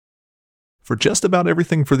for just about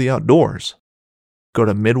everything for the outdoors. Go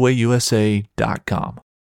to MidwayUSA.com.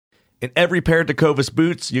 In every pair of Tecovas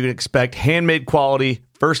boots, you can expect handmade quality,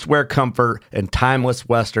 first wear comfort, and timeless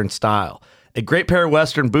Western style. A great pair of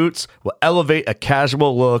Western boots will elevate a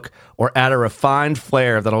casual look or add a refined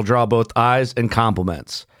flair that'll draw both eyes and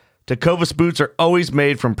compliments. Tecovas boots are always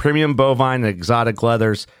made from premium bovine and exotic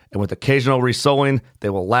leathers, and with occasional resoling, they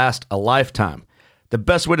will last a lifetime. The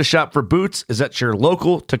best way to shop for boots is at your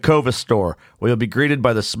local Tecovas store, where you'll be greeted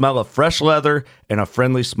by the smell of fresh leather and a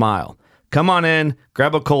friendly smile. Come on in,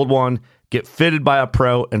 grab a cold one, get fitted by a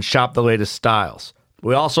pro, and shop the latest styles.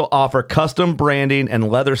 We also offer custom branding and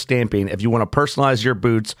leather stamping if you want to personalize your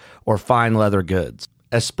boots or fine leather goods.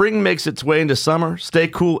 As spring makes its way into summer, stay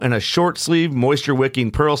cool in a short sleeve,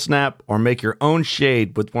 moisture-wicking pearl snap, or make your own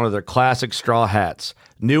shade with one of their classic straw hats,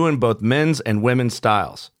 new in both men's and women's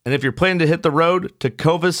styles. And if you're planning to hit the road,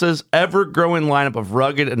 Tecovas' ever-growing lineup of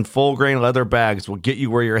rugged and full-grain leather bags will get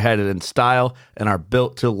you where you're headed in style and are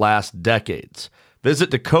built to last decades. Visit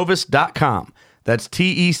Tecovas.com. That's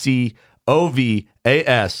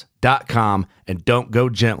TECOVAS.com, and don't go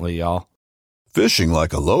gently, y'all. Fishing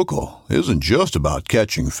like a local isn't just about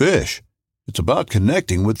catching fish. It's about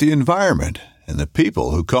connecting with the environment and the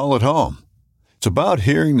people who call it home. It's about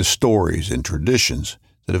hearing the stories and traditions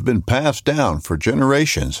that have been passed down for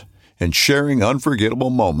generations and sharing unforgettable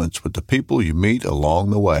moments with the people you meet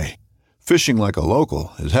along the way. Fishing like a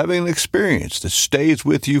local is having an experience that stays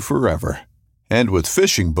with you forever. And with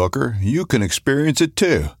Fishing Booker, you can experience it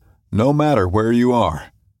too, no matter where you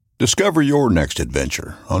are. Discover your next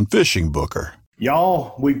adventure on Fishing Booker.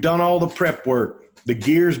 Y'all, we've done all the prep work. The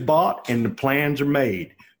gear's bought and the plans are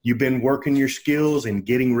made. You've been working your skills and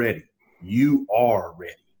getting ready. You are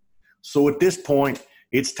ready. So at this point,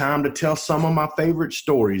 it's time to tell some of my favorite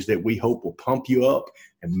stories that we hope will pump you up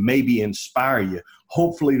and maybe inspire you,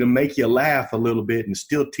 hopefully to make you laugh a little bit and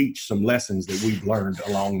still teach some lessons that we've learned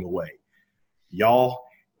along the way. Y'all,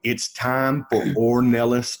 it's time for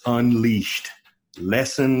Ornelas Unleashed.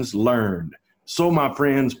 Lessons learned. So, my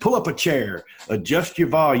friends, pull up a chair, adjust your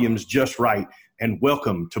volumes just right, and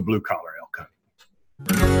welcome to Blue Collar Elk Hunting.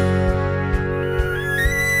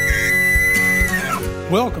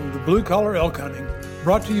 Welcome to Blue Collar Elk Hunting,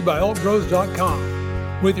 brought to you by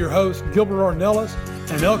ElkGrows.com, with your host Gilbert Ornelas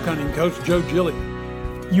and elk hunting coach Joe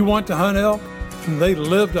Gilliam. You want to hunt elk, and they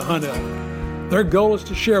live to hunt elk. Their goal is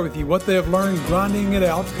to share with you what they have learned grinding it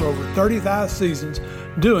out for over 35 seasons,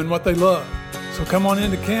 doing what they love. So come on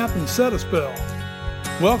into camp and set a spell.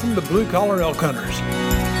 Welcome to Blue Collar Elk Hunters.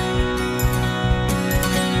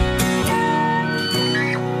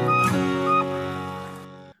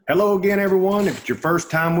 Hello again, everyone. If it's your first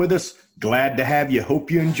time with us, glad to have you. Hope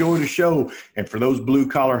you enjoy the show. And for those blue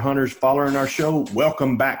collar hunters following our show,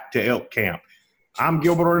 welcome back to Elk Camp. I'm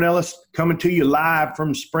Gilbert Ornelas, coming to you live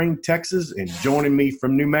from Spring, Texas, and joining me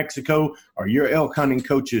from New Mexico are your elk hunting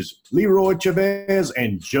coaches, Leroy Chavez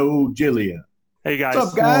and Joe Gilliam. Hey, guys.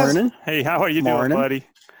 What's up, guys? Morning. Hey, how are you doing, buddy?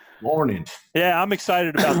 Morning. Yeah, I'm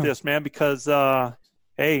excited about this, man, because,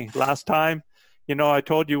 hey, last time, I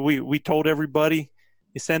told you we told everybody,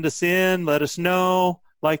 you send us in, let us know,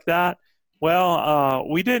 like that. Well,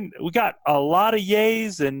 we didn't. We got a lot of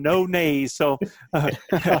yays and no nays, so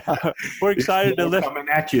we're excited to lift. Coming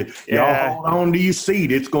at you. Yeah. Y'all hold on to your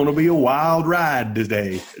seat. It's going to be a wild ride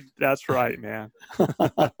today. That's right, man.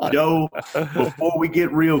 Joe, before we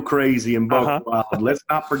get real crazy and buck wild, let's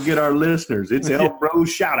not forget our listeners. It's Elk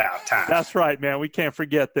Bros shout-out time. That's right, man. We can't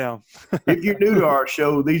forget them. If you're new to our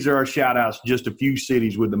show, these are our shout-outs, just a few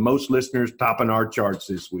cities with the most listeners topping our charts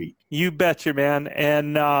this week. You betcha, man.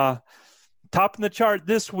 And topping the chart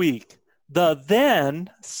this week, the then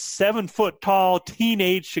 7-foot-tall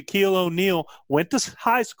teenage Shaquille O'Neal went to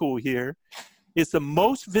high school here. It's the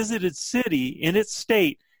most visited city in its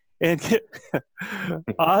state. And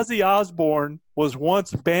Ozzy Osbourne was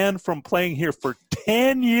once banned from playing here for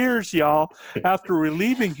 10 years, y'all, after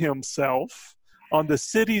relieving himself on the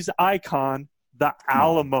city's icon, the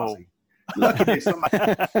Alamo. Look at this.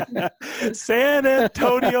 San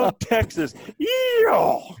Antonio, Texas.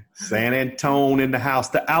 Yeah. San Antonio in the house,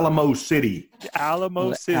 the Alamo City.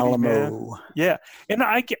 Alamo City, Alamo. man. Yeah. And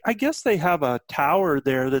I guess they have a tower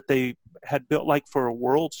there that they had built like for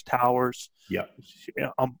World's Towers. Yeah.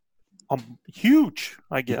 Huge,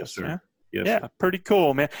 I guess. Yes, sir. Yeah. Yes, Yeah, sir. pretty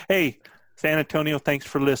cool, man. Hey, San Antonio, thanks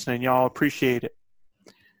for listening, y'all. Appreciate it.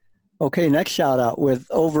 Okay, next shout out. With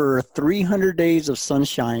over 300 days of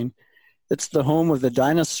sunshine, it's the home of the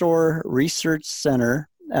Dinosaur Research Center,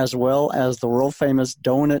 as well as the world-famous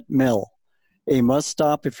Donut Mill, a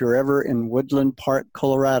must-stop if you're ever in Woodland Park,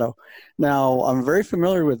 Colorado. Now, I'm very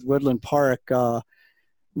familiar with Woodland Park.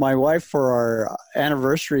 my wife for our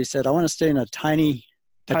anniversary said, I want to stay in a tiny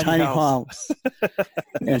house.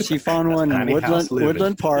 And she found one in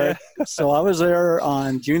Woodland Park. Yeah. So I was there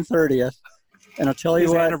on June 30th. And I'll tell you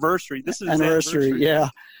what. Anniversary. This is anniversary. Yeah.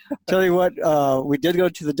 Tell you what, we did go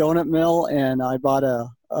to the donut mill, and I bought a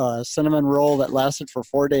cinnamon roll that lasted for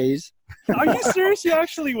 4 days. Are you serious? You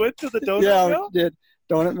actually went to the donut mill? Yeah, we did.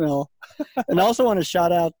 Donut mill. And I also want to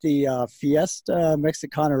shout out the Fiesta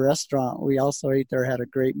Mexicana restaurant. We also ate there, had a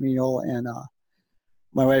great meal, and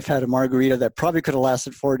my wife had a margarita that probably could have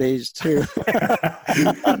lasted 4 days too.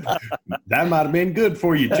 That might have been good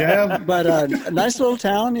for you, Chav. But a nice little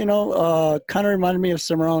town, kind of reminded me of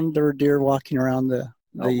Cimarron. There were deer walking around the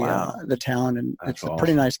town, and it's a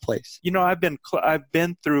pretty nice place. I've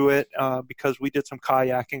been through it because we did some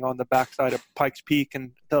kayaking on the backside of Pikes Peak,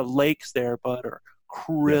 and the lakes there, bud, are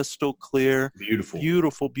crystal clear.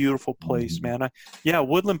 Beautiful place, man.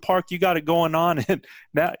 Woodland Park, you got it going on, and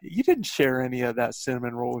now you didn't share any of that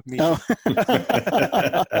cinnamon roll with me. Oh.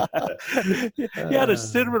 He had a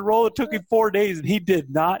cinnamon roll. It took him 4 days, and he did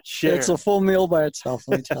not share. It's a full meal by itself,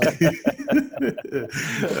 let me tell you.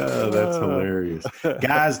 Oh, that's hilarious.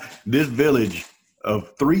 Guys, this village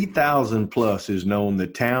of 3,000 plus is known the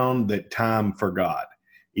town that time forgot.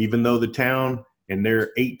 Even though the town and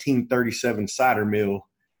their 1837 cider mill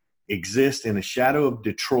exist in the shadow of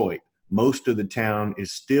Detroit, most of the town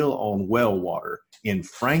is still on well water in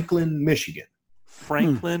Franklin, Michigan.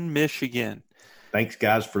 Michigan. Thanks,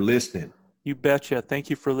 guys, for listening. You betcha. Thank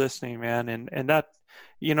you for listening, man. And that,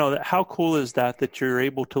 how cool is that you're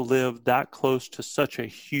able to live that close to such a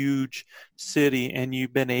huge city, and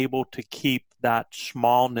you've been able to keep that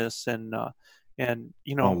smallness and on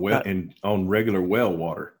regular well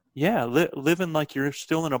water. Yeah, living like you're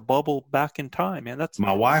still in a bubble back in time, man. That's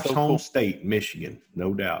my wife's so home cool. state, Michigan,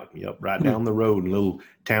 no doubt. Yep, right down the road, in a little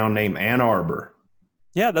town named Ann Arbor.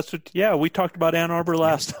 Yeah, we talked about Ann Arbor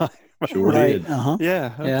last time. Sure did. Uh-huh.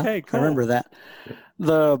 Yeah. Okay. Cool. I remember that.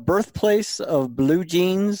 The birthplace of blue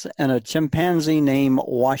jeans and a chimpanzee named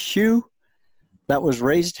Washoe that was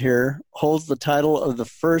raised here holds the title of the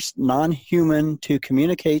first non-human to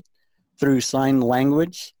communicate through sign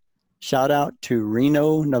language. Shout out to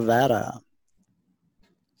Reno, Nevada.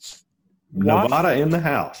 Nevada in the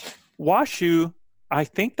house. Washoe, I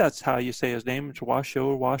think that's how you say his name. It's Washoe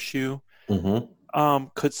or Washoe. Mm-hmm.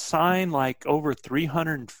 Could sign like over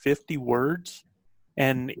 350 words,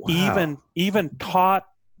 and even taught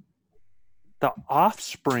the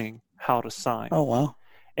offspring how to sign. Oh wow!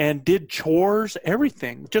 And did chores,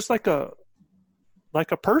 everything, just like a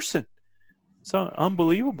person. So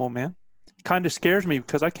unbelievable, man. Kind of scares me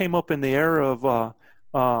because I came up in the era of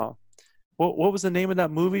what was the name of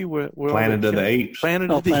that movie? Planet of the Apes.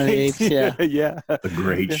 Planet of the Apes. Yeah, yeah. A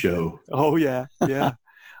great show. Oh yeah.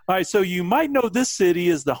 All right, so you might know this city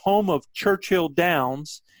is the home of Churchill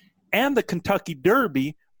Downs and the Kentucky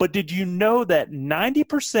Derby, but did you know that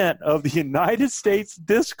 90% of the United States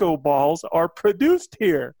disco balls are produced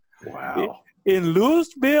here? Wow. In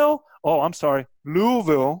Louisville, Right.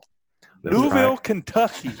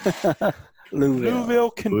 Kentucky. Louisville,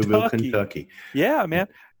 Kentucky. Yeah, man.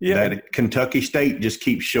 Yeah. That Kentucky State just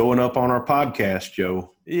keeps showing up on our podcast,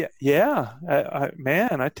 Joe. Yeah. I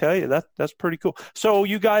tell you, that's pretty cool. So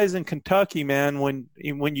you guys in Kentucky, man, when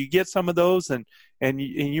you get some of those and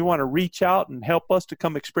you want to reach out and help us to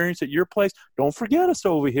come experience at your place, don't forget us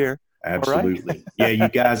over here. Absolutely. Right? Yeah, you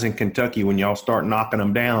guys in Kentucky, when y'all start knocking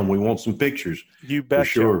them down, we want some pictures. You bet. For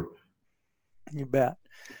sure. You bet.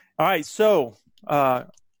 All right, so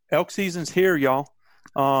elk season's here, y'all.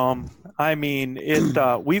 We've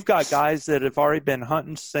got guys that have already been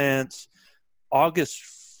hunting since August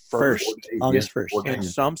 1st. August 1st. In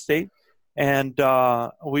some state. And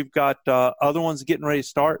we've got other ones getting ready to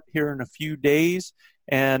start here in a few days.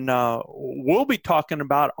 And we'll be talking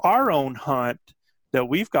about our own hunt that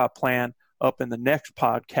we've got planned up in the next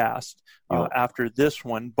podcast after this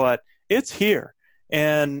one. But it's here.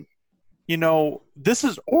 And this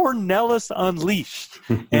is Ornelas Unleashed,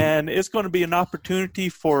 and it's going to be an opportunity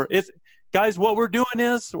for it. Guys, what we're doing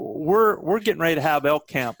is we're getting ready to have elk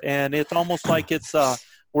camp, and it's almost like it's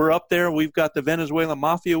we're up there. We've got the Venezuelan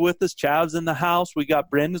Mafia with us. Chav's in the house. We got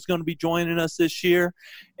Brendan's going to be joining us this year,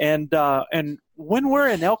 and when we're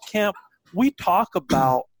in elk camp, we talk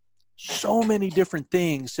about so many different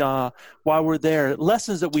things while we're there.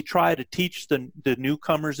 Lessons that we try to teach the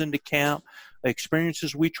newcomers into camp.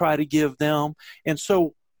 Experiences we try to give them. And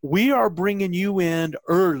so we are bringing you in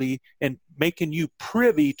early and making you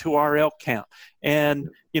privy to our elk camp. And,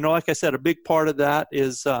 like I said, a big part of that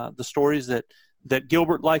is the stories that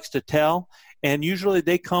Gilbert likes to tell. And usually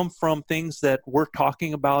they come from things that we're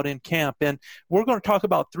talking about in camp. And we're going to talk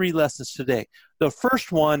about 3 lessons today. The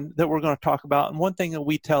first one that we're going to talk about, and one thing that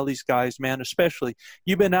we tell these guys, man, especially,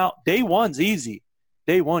 you've been out, day one's easy.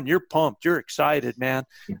 Day one, you're pumped, you're excited, man.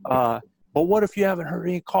 But what if you haven't heard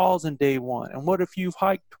any calls in day one? And what if you've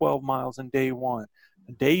hiked 12 miles in day one?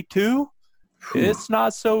 Day two, it's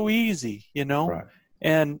not so easy, you know? Right.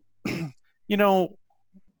 And, you know,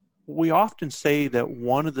 we often say that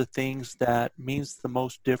one of the things that means the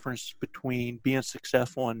most difference between being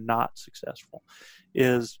successful and not successful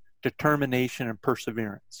is determination and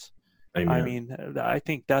perseverance. Amen. I mean, I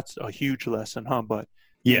think that's a huge lesson, huh, bud?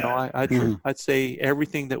 Yeah. You know, I'd say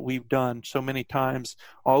everything that we've done so many times,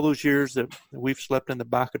 all those years that we've slept in the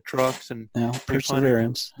back of trucks and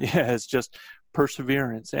perseverance. Yeah, it's just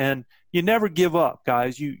perseverance. And you never give up,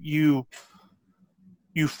 guys.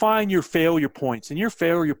 You find your failure points, and your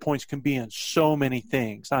failure points can be in so many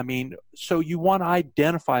things. I mean, so you want to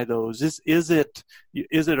identify those. Is it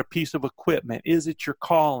a piece of equipment? Is it your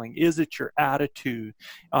calling? Is it your attitude?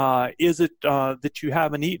 Is it that you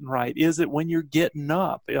haven't eaten right? Is it when you're getting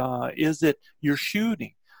up? Is it your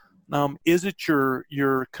shooting? Is it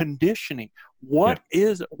your conditioning? What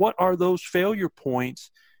are those failure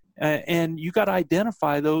points? And you got to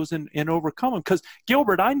identify those and overcome them. Because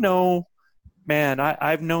Gilbert, I know. Man,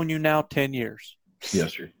 I've known you now 10 years.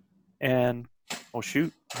 Yes, sir. And, oh,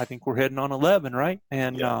 shoot, I think we're heading on 11, right?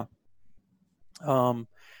 And, you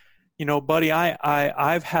know, buddy,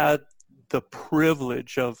 I've had the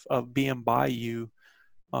privilege of being by you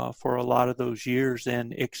for a lot of those years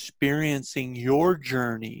and experiencing your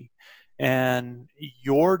journey and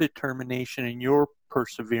your determination and your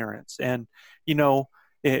perseverance. And, you know,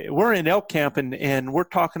 we're in elk camp and we're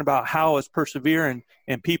talking about how it's persevering,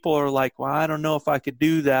 and people are like, well, I don't know if I could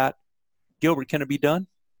do that. Gilbert, can it be done?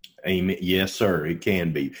 Amen. Yes, sir. It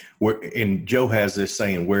can be. And Joe has this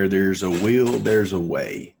saying, where there's a will, there's a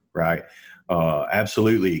way, right?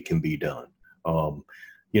 Absolutely, it can be done.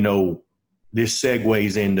 You know, this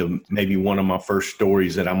segues into maybe one of my first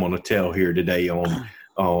stories that I'm going to tell here today on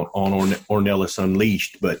Ornelas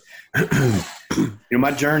Unleashed. But you know,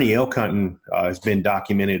 my journey elk hunting has been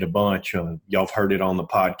documented a bunch. Y'all have heard it on the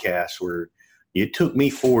podcast, where it took me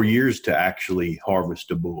 4 years to actually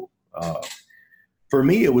harvest a bull. For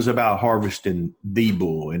me, it was about harvesting the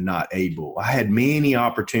bull and not a bull. I had many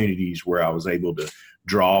opportunities where I was able to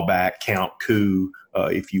draw back, count coup,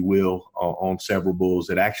 if you will, on several bulls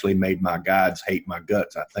that actually made my guides hate my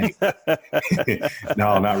guts, I think.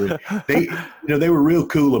 No, not really. They were real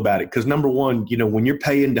cool about it because, number one, you know, when you're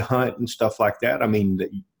paying to hunt and stuff like that, I mean,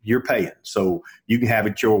 you're paying. So you can have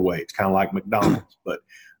it your way. It's kind of like McDonald's. But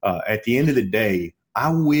at the end of the day,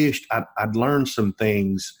 I wished I'd learned some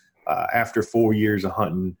things after 4 years of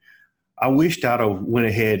hunting. I wished I'd have went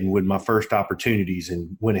ahead and with my first opportunities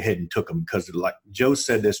and went ahead and took them, because like Joe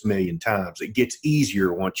said this a million times, it gets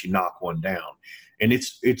easier once you knock one down. And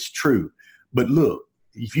it's true. But look,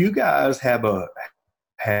 if you guys have a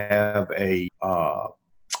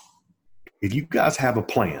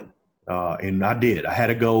plan, and I had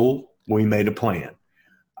a goal, we made a plan.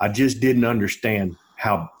 I just didn't understand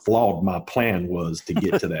how flawed my plan was to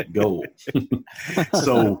get to that goal.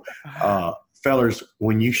 So, fellas,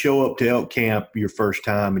 when you show up to elk camp your first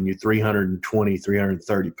time and you're 320,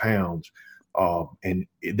 330 pounds, and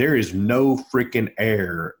there is no freaking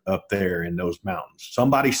air up there in those mountains.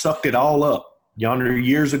 Somebody sucked it all up yonder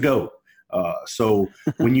years ago. So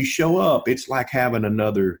when you show up, it's like having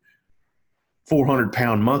another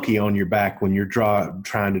 400-pound monkey on your back when you're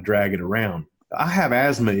trying to drag it around. I have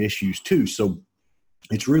asthma issues too, so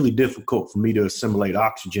it's really difficult for me to assimilate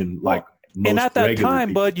oxygen like most and at that time,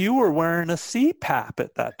 people. Bud, you were wearing a CPAP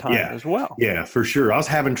at that time as well. Yeah, for sure. I was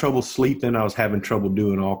having trouble sleeping. I was having trouble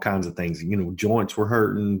doing all kinds of things. You know, joints were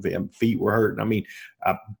hurting, feet were hurting. I mean,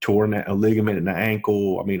 I tore a ligament in the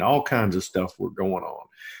ankle. I mean, all kinds of stuff were going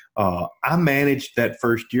on. I managed that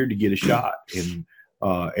first year to get a shot, and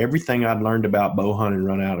everything I'd learned about bow hunting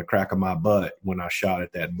run out of the crack of my butt when I shot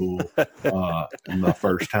at that bull my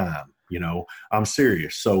first time. You know, I'm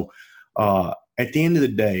serious. So at the end of the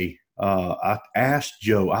day, I asked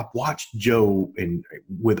Joe, I watched Joe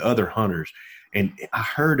with other hunters, and I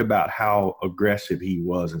heard about how aggressive he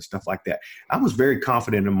was and stuff like that. I was very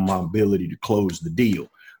confident in my ability to close the deal.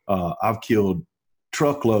 I've killed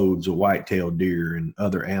truckloads of white-tailed deer and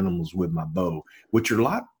other animals with my bow, which are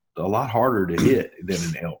a lot harder to hit than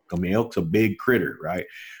an elk. I mean, elk's a big critter, right?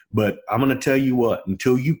 But I'm going to tell you what,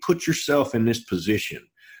 until you put yourself in this position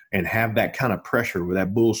and have that kind of pressure with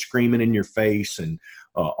that bull screaming in your face and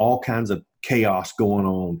all kinds of chaos going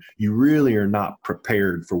on, you really are not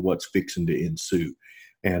prepared for what's fixing to ensue.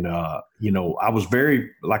 And, I was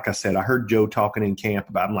like I said, I heard Joe talking in camp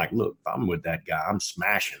about, I'm like, look, if I'm with that guy, I'm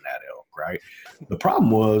smashing that elk, right? The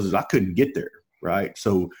problem was I couldn't get there, right?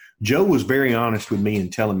 So Joe was very honest with me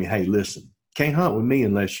and telling me, hey, listen, can't hunt with me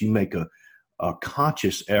unless you make a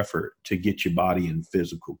conscious effort to get your body in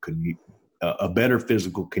a better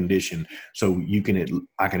physical condition, so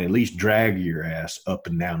I can at least drag your ass up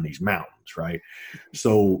and down these mountains, right?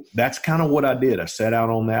 So that's kind of what I did. I set out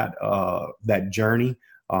on that journey,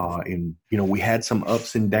 and we had some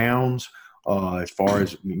ups and downs as far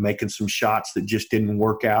as making some shots that just didn't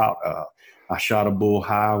work out. I shot a bull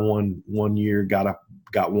high one year,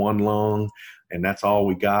 got one lung, and that's all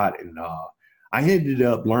we got. And I ended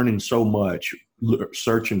up learning so much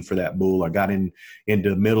searching for that bull. I got into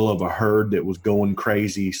the middle of a herd that was going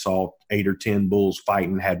crazy, saw 8 or 10 bulls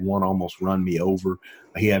fighting, had one almost run me over.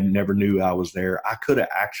 He never knew I was there. I could have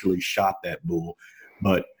actually shot that bull,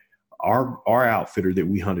 but our outfitter that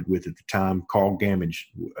we hunted with at the time, Carl Gamage,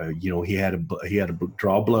 he had a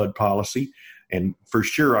draw blood policy, and for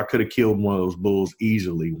sure I could have killed one of those bulls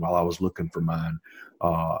easily while I was looking for mine.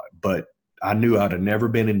 But I knew I'd have never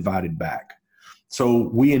been invited back. So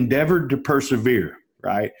we endeavored to persevere,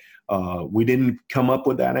 right? We didn't come up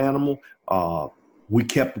with that animal. We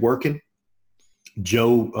kept working.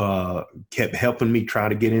 Joe kept helping me try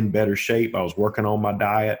to get in better shape. I was working on my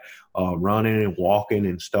diet, running and walking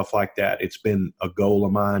and stuff like that. It's been a goal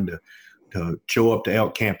of mine to show up to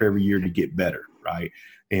elk camp every year to get better, right?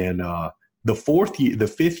 And the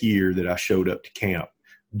 5th year that I showed up to camp,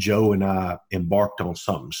 Joe and I embarked on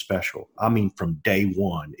something special. I mean, from day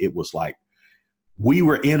one, it was like we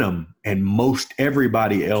were in them and most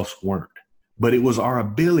everybody else weren't. But it was our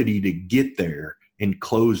ability to get there and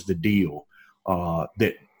close the deal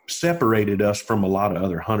that separated us from a lot of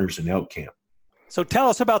other hunters in elk camp. So tell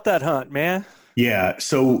us about that hunt, man. Yeah,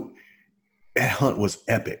 so that hunt was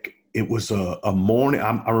epic. It was a morning.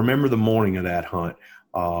 I remember the morning of that hunt.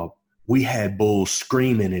 We had bulls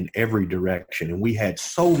screaming in every direction, and we had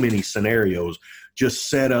so many scenarios just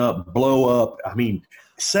set up, blow up. I mean,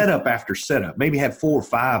 setup after setup. Maybe had 4 or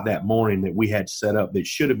 5 that morning that we had set up that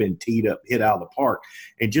should have been teed up, hit out of the park.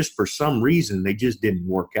 And just for some reason, they just didn't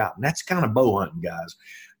work out. And that's kind of bow hunting, guys.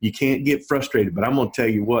 You can't get frustrated. But I'm going to tell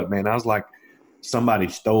you what, man, I was like, somebody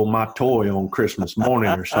stole my toy on Christmas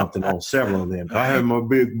morning or something on several of them. I had my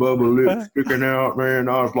big bubble lip sticking out, man.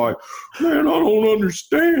 I was like, man, I don't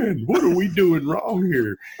understand. What are we doing wrong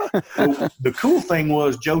here? So the cool thing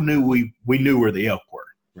was Joe knew we knew where the elk were,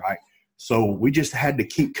 right? So we just had to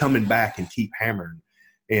keep coming back and keep hammering.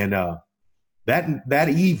 And that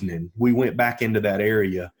evening, we went back into that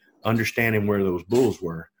area, understanding where those bulls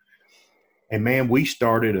were. And, man, we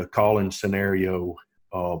started a calling scenario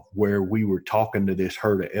where we were talking to this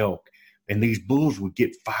herd of elk. And these bulls would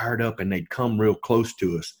get fired up, and they'd come real close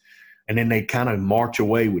to us. And then they'd kind of march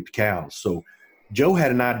away with cows. So Joe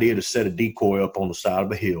had an idea to set a decoy up on the side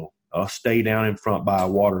of a hill, stay down in front by a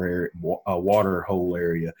water hole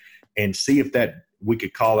area, and see if we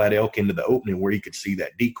could call that elk into the opening where he could see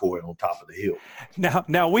that decoy on top of the hill.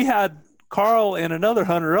 Now we had Carl and another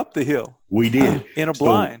hunter up the hill. We did. In a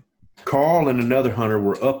blind. So Carl and another hunter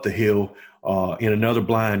were up the hill in another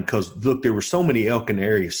blind because, look, there were so many elk in the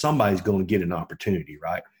area, somebody's going to get an opportunity,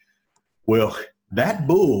 right? Well, that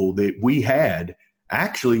bull that we had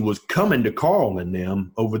actually was coming to Carl and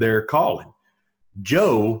them over there calling.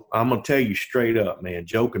 Joe, I'm going to tell you straight up, man,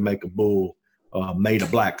 Joe can make a bull made a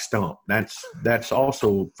black stump. That's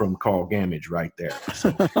also from Carl Gamage right there.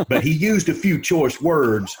 So, but he used a few choice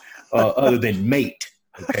words other than mate.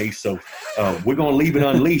 Okay, so we're going to leave it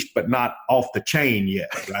unleashed, but not off the chain yet,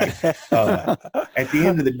 right? At the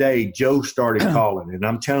end of the day, Joe started calling, and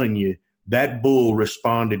I'm telling you, that bull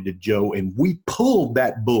responded to Joe, and we pulled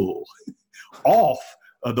that bull off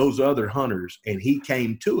of those other hunters, and he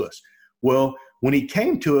came to us. Well, when he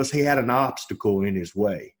came to us, he had an obstacle in his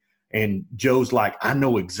way. And Joe's like, I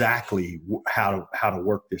know exactly how to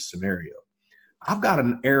work this scenario. I've got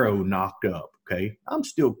an arrow knocked up, okay? I'm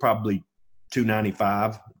still probably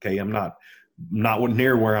 295, okay? I'm not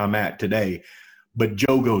near where I'm at today. But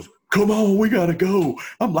Joe goes, come on, we got to go.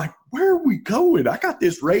 I'm like, where are we going? I got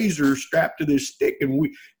this razor strapped to this stick, and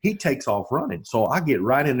he takes off running. So I get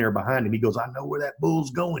right in there behind him. He goes, I know where that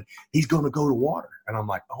bull's going. He's going to go to water. And I'm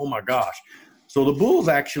like, oh, my gosh. So the bull's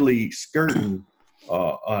actually skirting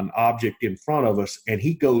an object in front of us, and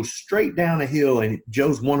he goes straight down a hill, and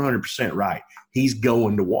Joe's 100% right. He's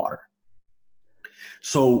going to water.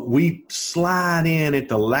 So we slide in at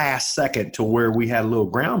the last second to where we had a little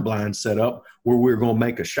ground blind set up where we were going to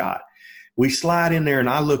make a shot. We slide in there, and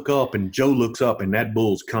I look up, and Joe looks up, and that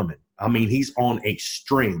bull's coming. I mean, he's on a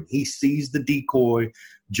string. He sees the decoy.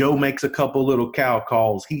 Joe makes a couple little cow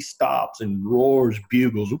calls. He stops and roars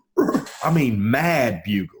bugles. I mean, mad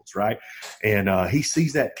bugles, right? And he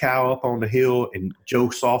sees that cow up on the hill, and Joe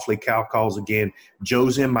softly cow calls again.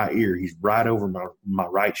 Joe's in my ear. He's right over my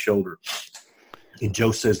right shoulder. And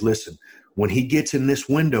Joe says, listen, when he gets in this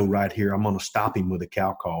window right here, I'm going to stop him with a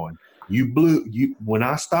cow call. And when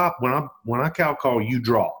I cow call, you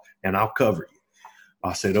draw, and I'll cover you.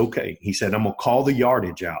 I said, okay. He said, I'm going to call the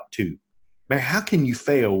yardage out too. Man, how can you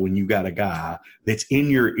fail when you got a guy that's in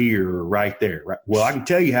your ear right there? Right? Well, I can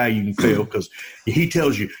tell you how you can fail, because he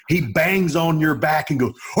tells you, he bangs on your back and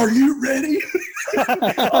goes, are you ready?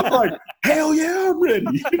 I'm like, hell yeah, I'm ready.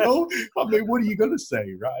 You know, I mean, what are you going to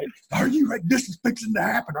say, right? Are you ready? This is fixing to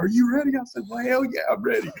happen. Are you ready? I said, well, hell yeah, I'm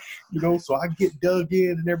ready. You know, so I get dug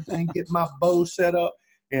in and everything, get my bow set up.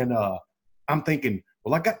 And I'm thinking,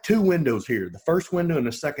 well, I got two windows here, the first window and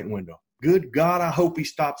the second window. Good God, I hope he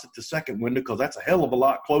stops at the second window, because that's a hell of a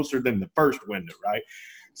lot closer than the first window, right?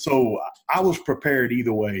 So I was prepared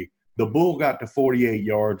either way. The bull got to 48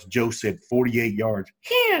 yards. Joe said 48 yards.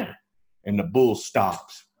 Yeah. And the bull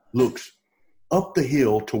stops, looks up the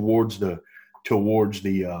hill towards the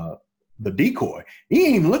decoy. He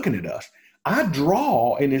ain't even looking at us. I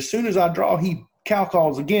draw, and as soon as I draw, he cow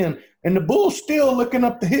calls again, and the bull's still looking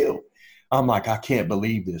up the hill. I'm like, I can't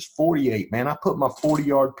believe this. 48, man. I put my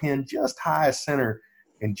 40-yard pin just high as center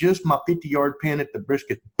and just my 50-yard pin at the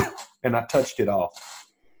brisket, and I touched it off.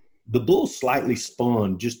 The bull slightly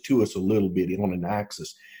spun just to us a little bit on an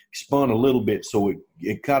axis. Spun a little bit, so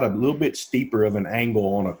it got a little bit steeper of an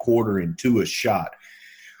angle on a quarter and to a shot.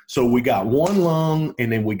 So we got one lung, and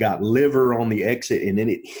then we got liver on the exit, and then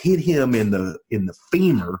it hit him in the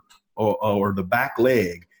femur or the back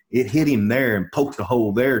leg. It hit him there and poked a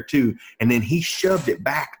hole there too. And then he shoved it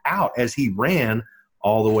back out as he ran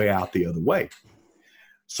all the way out the other way.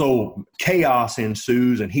 So chaos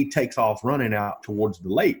ensues, and he takes off running out towards the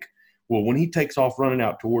lake. Well, when he takes off running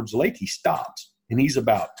out towards the lake, he stops, and he's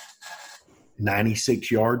about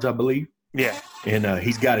 96 yards, I believe. Yeah. And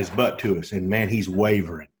he's got his butt to us, and man, he's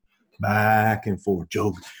wavering back and forth.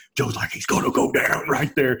 Joe's like, he's going to go down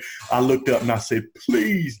right there. I looked up and I said,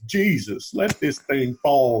 please, Jesus, let this thing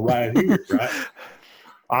fall right here, right?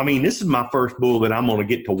 I mean, this is my first bull that I'm going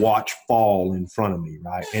to get to watch fall in front of me,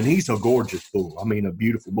 right? And he's a gorgeous bull. I mean, a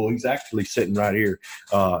beautiful bull. He's actually sitting right here.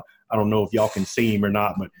 I don't know if y'all can see him or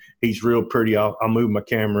not, but he's real pretty. I'll move my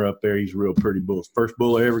camera up there. He's a real pretty bull. First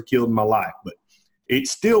bull I ever killed in my life, but it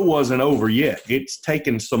still wasn't over yet. It's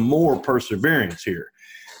taken some more perseverance here.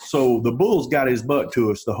 So the bull's got his butt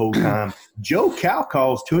to us the whole time. Joe cow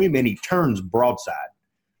calls to him, and he turns broadside.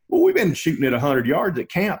 Well, we've been shooting at 100 yards at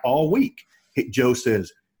camp all week. Joe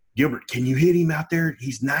says, Gilbert, can you hit him out there?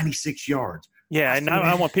 He's 96 yards. Yeah, and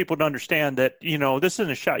I want people to understand that, you know, this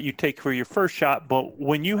isn't a shot you take for your first shot, but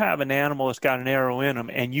when you have an animal that's got an arrow in them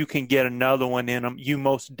and you can get another one in them, you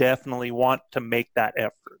most definitely want to make that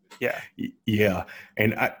effort. Yeah. Yeah.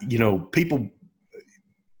 And, people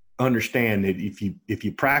understand that if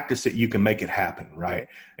you practice it, you can make it happen, right?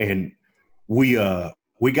 And we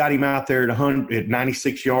got him out there at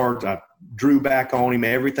 96 yards. I drew back on him.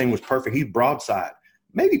 Everything was perfect. He's broadside,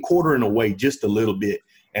 maybe quartering away just a little bit,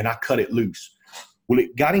 and I cut it loose. Well,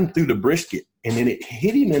 it got him through the brisket, and then it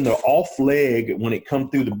hit him in the off leg. When it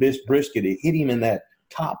come through the brisket, it hit him in that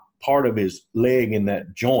top part of his leg in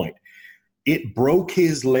that joint. It broke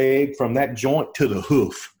his leg from that joint to the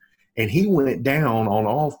hoof. And he went down on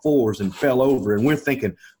all fours and fell over. And we're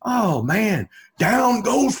thinking, oh, man, down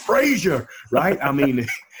goes Frazier, right? I mean,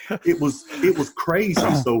 it was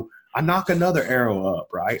crazy. So I knock another arrow up,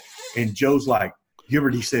 right? And Joe's like,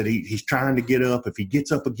 Gilbert, he said he's trying to get up. If he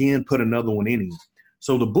gets up again, put another one in him.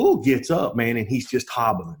 So the bull gets up, man, and he's just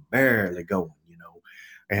hobbling, barely going,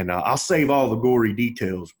 And I'll save all the gory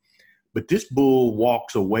details. But this bull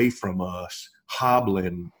walks away from us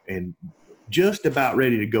hobbling and just about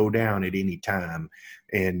ready to go down at any time.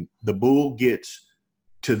 And the bull gets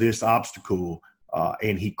to this obstacle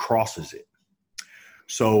and he crosses it.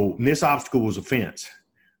 So this obstacle was a fence.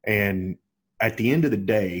 And at the end of the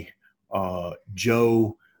day,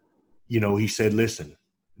 Joe, he said, listen,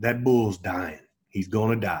 that bull's dying. He's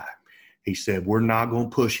going to die. He said, we're not going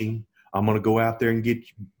to push him. I'm going to go out there and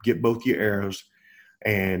get both your arrows,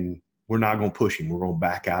 and we're not going to push him. We're going to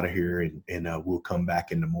back out of here, and we'll come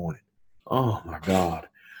back in the morning. Oh, my God.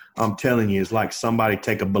 I'm telling you, it's like somebody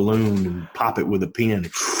take a balloon and pop it with a pin.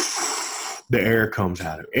 The air comes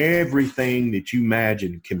out of it. Everything that you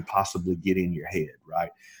imagine can possibly get in your head,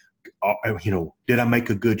 right? did I make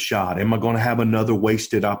a good shot? Am I going to have another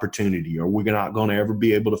wasted opportunity? Are we not going to ever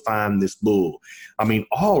be able to find this bull? I mean,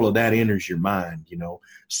 all of that enters your mind,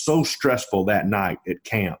 So stressful that night at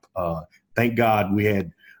camp. Thank God we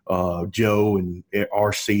had Joe and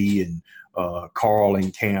RC and Carl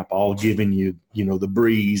in camp all giving you, the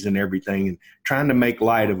breeze and everything and trying to make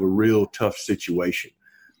light of a real tough situation.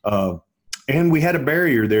 And we had a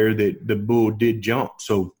barrier there that the bull did jump.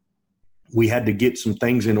 So we had to get some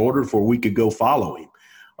things in order before we could go follow him.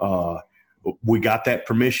 We got that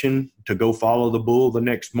permission to go follow the bull the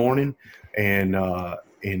next morning, and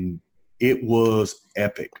it was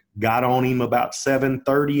epic. Got on him about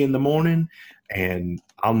 7:30 in the morning, and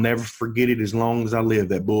I'll never forget it as long as I live.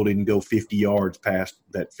 That bull didn't go 50 yards past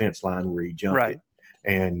that fence line where he jumped. Right.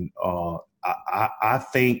 And I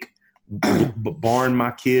think, barring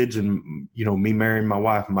my kids and, me marrying my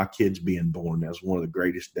wife and my kids being born, that was one of the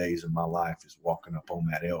greatest days of my life, is walking up on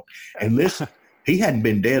that elk. And listen, he hadn't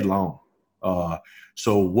been dead long.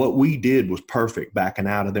 So what we did was perfect, backing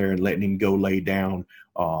out of there and letting him go lay down.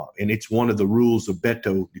 And it's one of the rules of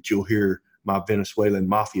Beto that you'll hear my Venezuelan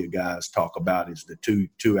mafia guys talk about, is the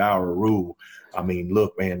two-hour rule. I mean,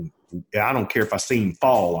 look, man, I don't care if I see him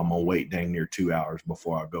fall, I'm going to wait dang near 2 hours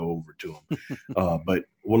before I go over to him. But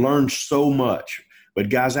we'll learn so much. But,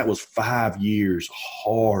 guys, that was 5 years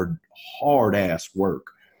hard-ass work,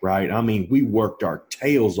 right? I mean, we worked our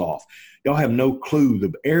tails off. Y'all have no clue.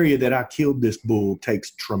 The area that I killed this bull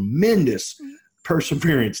takes tremendous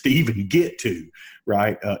perseverance to even get to,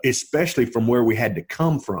 right? Especially from where we had to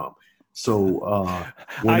come from. So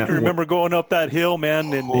I can remember going up that hill,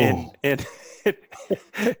 man, and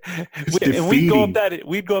we'd go up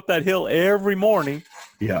that hill every morning.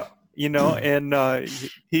 Yeah. And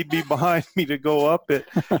he'd be behind me to go up it.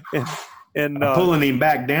 And I'm pulling him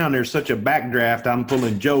back down. There's such a backdraft. I'm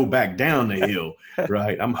pulling Joe back down the hill,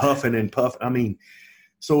 right? I'm huffing and puffing. I mean,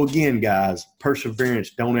 so again, guys, perseverance.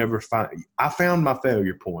 Don't ever find. I found my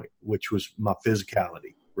failure point, which was my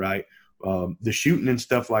physicality, right? The shooting and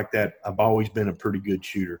stuff like that, I've always been a pretty good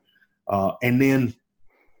shooter. And then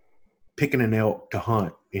picking an elk to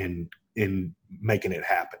hunt and making it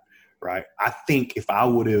happen, right? I think if I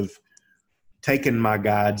would have taken my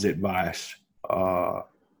guide's advice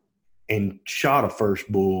and shot a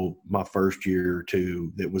first bull my first year or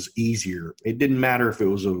two that was easier, it didn't matter if it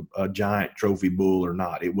was a giant trophy bull or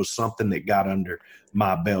not. It was something that got under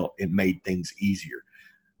my belt and made things easier.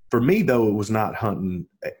 For me, though, it was not hunting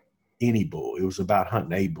any bull. It was about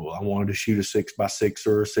hunting a bull. I wanted to shoot a 6x6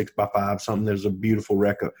 or a 6x5, something that's a beautiful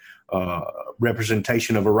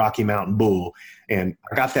representation of a Rocky Mountain bull. And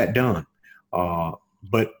I got that done.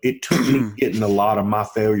 But it took me getting a lot of my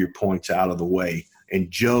failure points out of the way. And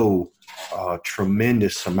Joe,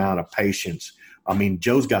 tremendous amount of patience. I mean,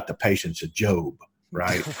 Joe's got the patience of Job,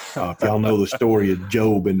 right? If y'all know the story of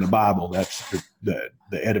Job in the Bible, that's the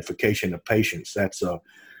edification of patience.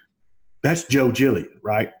 That's Joe Gillian,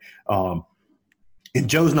 right? And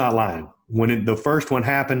Joe's not lying. When the first one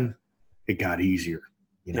happened, it got easier.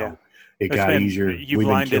 It got easier. You've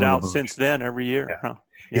lined it out since then every year. Yeah. Huh?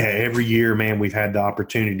 Yeah, every year, man, we've had the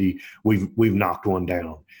opportunity. We've knocked one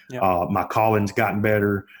down. Yeah. My calling's gotten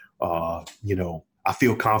better. I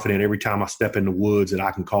feel confident every time I step in the woods that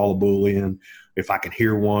I can call a bull in. If I can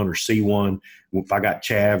hear one or see one, if I got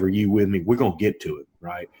Chav or you with me, we're going to get to it,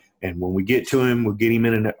 right? And when we get to him, we'll get him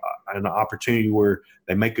in an opportunity where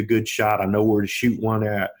they make a good shot. I know where to shoot one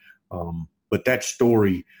at. But that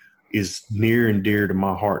story is near and dear to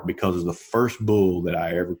my heart because of the first bull that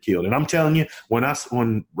I ever killed. And I'm telling you, when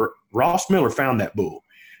Ross Miller found that bull,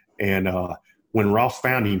 and when Ross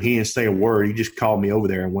found him, he didn't say a word. He just called me over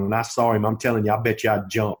there. And when I saw him, I'm telling you, I bet you I'd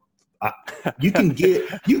jump. You can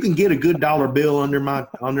get a good dollar bill under my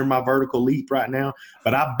vertical leap right now,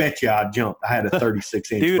 but I bet you I jumped. I had a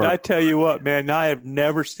 36-inch. Dude, vertical. I tell you what, man, I have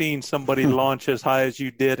never seen somebody launch as high as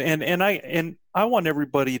you did, and I want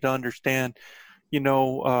everybody to understand.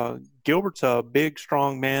 Gilbert's a big,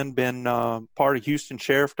 strong man. Been part of Houston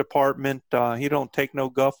Sheriff Department. He don't take no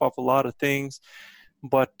guff off a lot of things,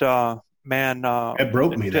 but man, it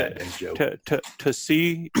broke me that day, Joe. To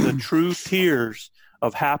see the true tears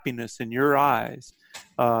of happiness in your eyes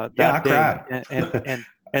that I day, cried.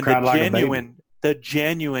 and the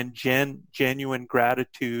genuine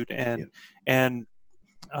gratitude and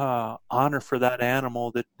honor for that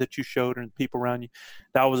animal that you showed and people around you.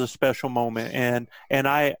 That was a special moment, and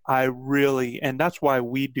I really, and that's why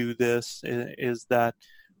we do this, is that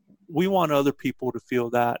we want other people to feel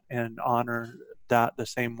that and honor that the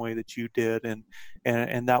same way that you did,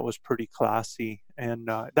 and that was pretty classy. And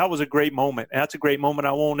that was a great moment. And that's a great moment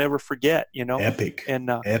I won't ever forget, Epic. And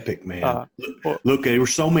epic, man. Look, there were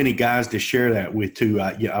so many guys to share that with too.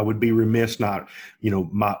 I would be remiss not,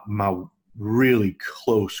 my really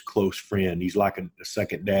close friend. He's like a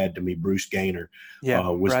second dad to me. Bruce Gaynor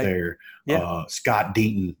was there. Yeah. Scott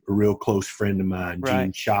Deaton, a real close friend of mine.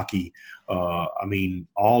 Gene Shockey.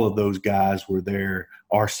 All of those guys were there.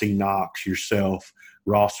 R.C. Knox, yourself,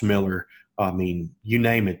 Ross Miller. You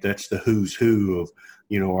name it. That's the who's who of,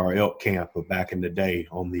 our elk camp of back in the day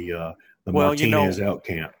on the Martinez elk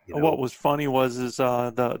camp. What was funny was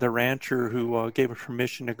the rancher who gave us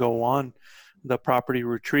permission to go on the property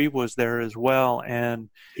retrieve was there as well. And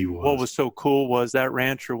what was so cool was that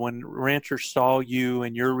rancher, when rancher saw you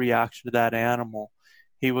and your reaction to that animal,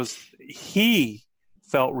 he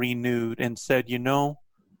felt renewed and said,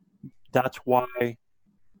 that's why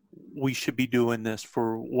we should be doing this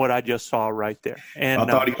for what I just saw right there. And I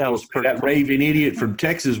thought he was that raving idiot from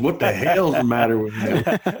Texas. What the hell's the matter with him?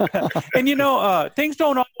 And things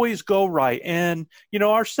don't always go right. And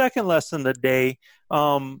our second lesson of the day,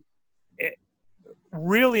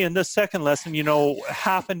 really in this second lesson,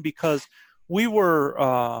 happened because we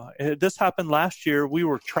were, this happened last year. We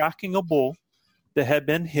were tracking a bull that had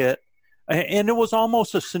been hit. And it was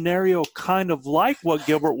almost a scenario kind of like what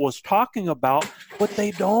Gilbert was talking about, but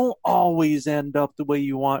they don't always end up the way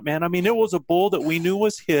you want, man. It was a bull that we knew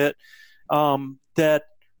was hit, that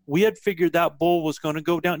we had figured that bull was going to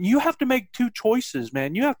go down. You have to make two choices,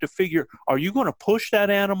 man. You have to figure, are you going to push that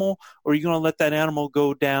animal, or are you going to let that animal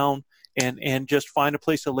go down and just find a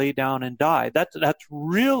place to lay down and die? That's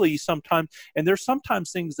really sometimes, and there's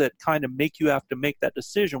sometimes things that kind of make you have to make that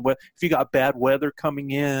decision. If you got bad weather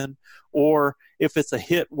coming in, or if it's a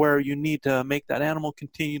hit where you need to make that animal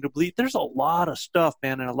continue to bleed. There's a lot of stuff,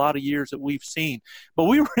 man, in a lot of years that we've seen. But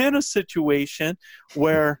we were in a situation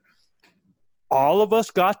where all of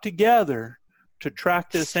us got together to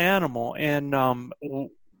track this animal, and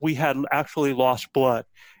we had actually lost blood.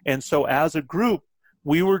 And so as a group,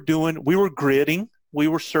 we were gridding, we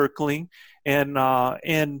were circling, and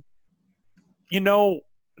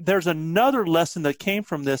there's another lesson that came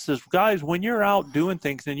from this is, guys, when you're out doing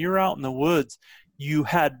things and you're out in the woods, you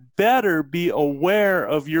had better be aware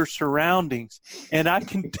of your surroundings. And I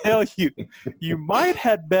can tell you, you might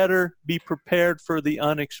had better be prepared for the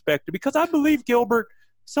unexpected, because I believe, Gilbert,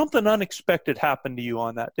 something unexpected happened to you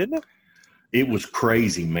on that, didn't it? It was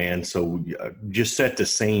crazy, man. So just set the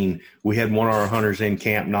scene. We had one of our hunters in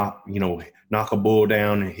camp knock a bull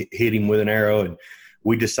down and hit him with an arrow. And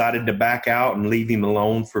we decided to back out and leave him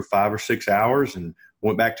alone for 5 or 6 hours, and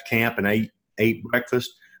went back to camp and ate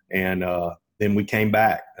breakfast. And then we came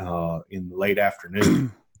back in the late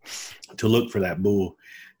afternoon to look for that bull.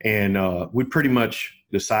 And we pretty much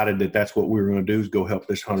decided that that's what we were going to do, is go help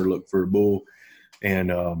this hunter look for a bull.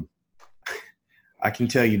 And I can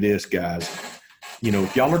tell you this, guys,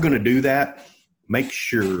 if y'all are going to do that, make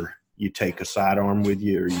sure you take a sidearm with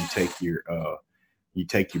you, or you take your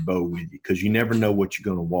bow with you, because you never know what you're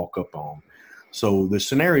going to walk up on. So the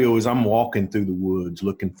scenario is, I'm walking through the woods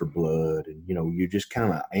looking for blood, and you're just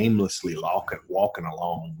kind of aimlessly walking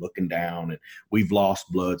along, looking down, and we've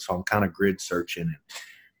lost blood. So I'm kind of grid searching, and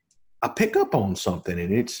I pick up on something,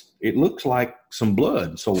 and it looks like some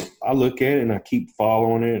blood. So I look at it and I keep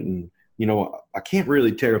following it, and I can't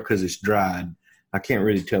really tell because it's dried. I can't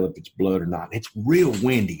really tell if it's blood or not. It's real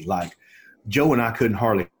windy. Like, Joe and I couldn't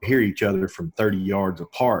hardly hear each other from 30 yards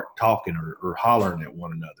apart talking or hollering at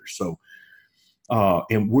one another. So,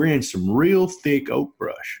 and we're in some real thick oak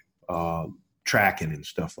brush, tracking and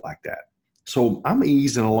stuff like that. So I'm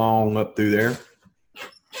easing along up through there,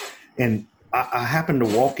 and I happen to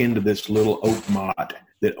walk into this little oak motte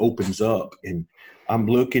that opens up, and I'm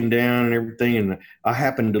looking down and everything, and I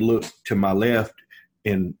happened to look to my left,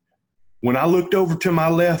 and when I looked over to my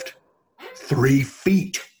left, 3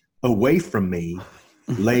 feet away from me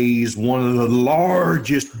lays one of the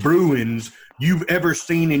largest Bruins you've ever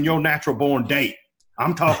seen in your natural-born date.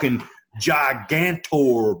 I'm talking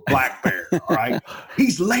gigantor black bear, all right?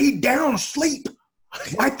 He's laid down asleep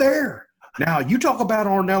right there. Now, you talk about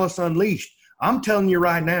Ornelas Unleashed. I'm telling you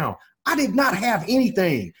right now, I did not have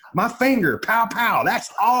anything. My finger, pow, pow.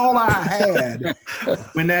 That's all I had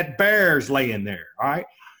when that bear's laying there, all right?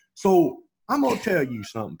 So I'm going to tell you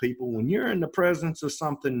something, people. When you're in the presence of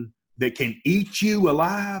something that can eat you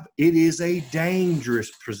alive, it is a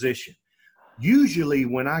dangerous position. Usually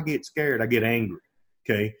when I get scared, I get angry,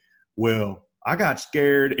 okay? Well, I got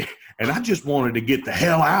scared, and I just wanted to get the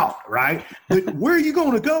hell out, right? But where are you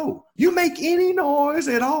going to go? You make any noise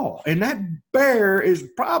at all, and that bear is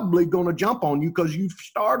probably going to jump on you because you've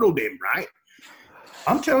startled him, right?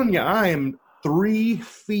 I'm telling you, I am 3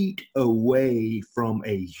 feet away from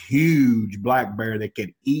a huge black bear that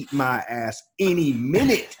could eat my ass any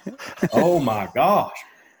minute. Oh my gosh.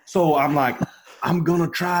 So I'm like, I'm going to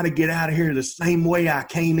try to get out of here the same way I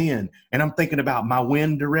came in. And I'm thinking about my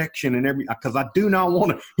wind direction and because I do not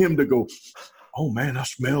want him to go, oh man, I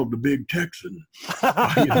smelled the big Texan.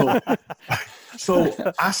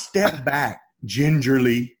 So I stepped back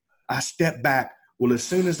gingerly. I stepped back. Well, as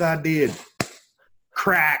soon as I did,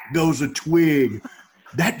 crack goes a twig.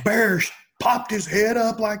 That bear popped his head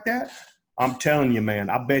up like that. I'm telling you, man,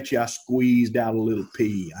 I bet you I squeezed out a little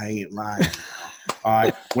pee. I ain't lying. All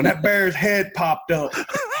right. When that bear's head popped up,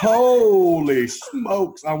 holy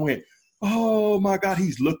smokes, I went, oh my God,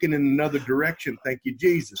 he's looking in another direction. Thank you,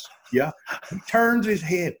 Jesus. Yeah. He turns his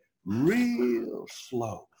head real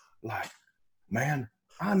slow. Like, man,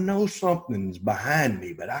 I know something's behind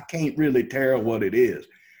me, but I can't really tell what it is.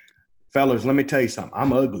 Fellas, let me tell you something.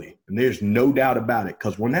 I'm ugly, and there's no doubt about it.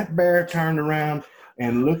 Because when that bear turned around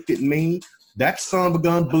and looked at me, that son of a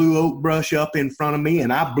gun blew oak brush up in front of me,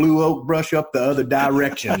 and I blew oak brush up the other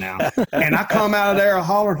direction now. And I come out of there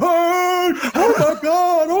hollering, hey, oh my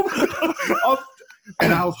God, oh my God.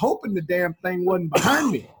 And I was hoping the damn thing wasn't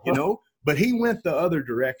behind me, but he went the other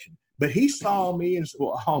direction. But he saw me and said,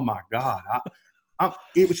 well, oh my God.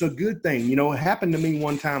 It was a good thing. It happened to me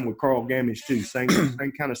one time with Carl Gamage too. Same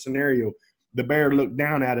kind of scenario. The bear looked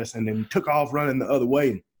down at us and then took off running the other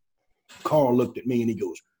way. Carl looked at me and he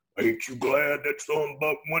goes, ain't you glad that son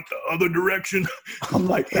buck went the other direction? I'm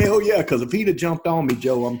like, hell yeah, because if he'd have jumped on me,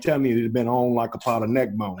 Joe, I'm telling you, it'd have been on like a pot of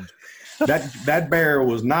neck bones. That bear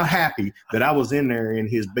was not happy that I was in there in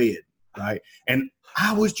his bed, right? And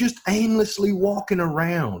I was just aimlessly walking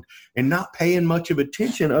around and not paying much of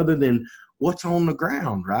attention other than what's on the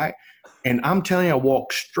ground, right? And I'm telling you, I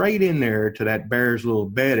walked straight in there to that bear's little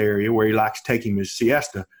bed area where he likes taking his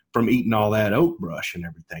siesta from eating all that oak brush and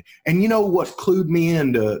everything. And you know what clued me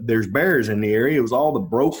into there's bears in the area? It was all the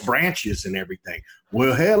broke branches and everything.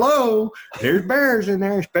 Well, hello, there's bears in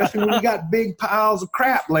there, especially when you got big piles of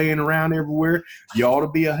crap laying around everywhere. You ought to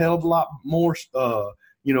be a hell of a lot more,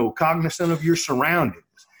 cognizant of your surroundings.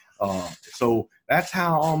 So that's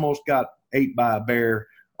how I almost got ate by a bear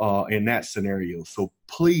in that scenario. So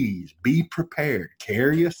please be prepared.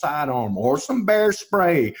 Carry a sidearm or some bear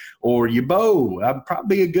spray or your bow. That'd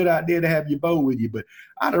probably be a good idea to have your bow with you, but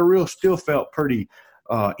I'd have still felt pretty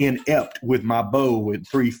inept with my bow with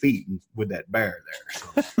 3 feet with that bear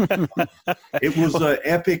there. So it was an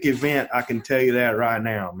epic event. I can tell you that right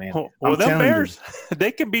now, man. Well, them bears,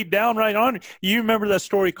 they can be downright on you. Remember that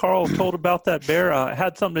story Carl told about that bear? It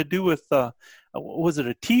had something to do with, was it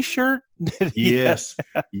a T-shirt? Yes.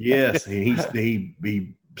 He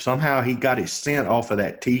somehow he got his scent off of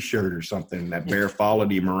that T-shirt or something. That bear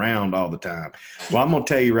followed him around all the time. Well, I'm going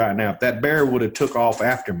to tell you right now, if that bear would have took off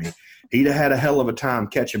after me, he'd have had a hell of a time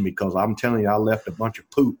catching me because I'm telling you, I left a bunch of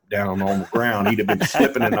poop down on the ground. He'd have been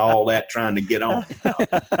slipping and all that trying to get on.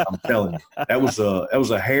 I'm telling you, that was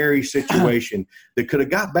a hairy situation that could have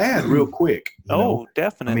got bad real quick. Oh,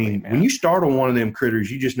 definitely. I mean, when you start on one of them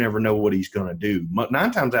critters, you just never know what he's going to do.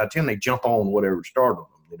 9 times out of 10, they jump on whatever startled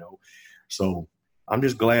them, So I'm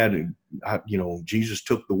just glad that, Jesus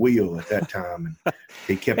took the wheel at that time and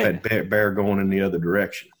he kept that bear going in the other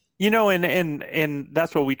direction. And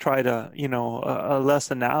that's what we try to, a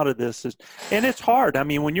lesson out of this is, and it's hard. I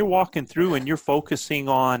mean, when you're walking through and you're focusing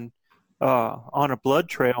on a blood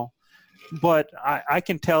trail, but I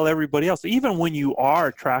can tell everybody else, even when you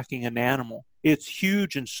are tracking an animal, it's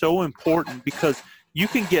huge and so important because you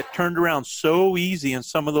can get turned around so easy in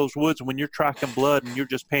some of those woods when you're tracking blood and you're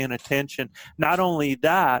just paying attention. Not only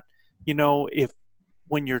that,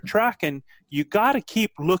 when you're tracking, you got to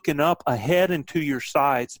keep looking up ahead and to your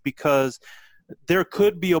sides because there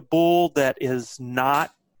could be a bull that is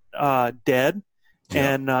not dead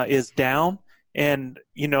and is down. And,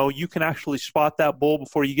 you can actually spot that bull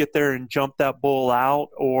before you get there and jump that bull out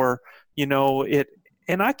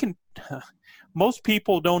most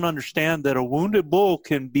people don't understand that a wounded bull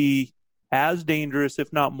can be as dangerous,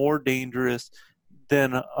 if not more dangerous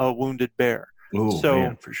than a wounded bear. Oh, so,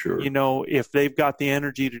 man, for sure. If they've got the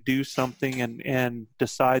energy to do something and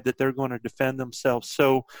decide that they're going to defend themselves.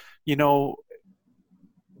 So,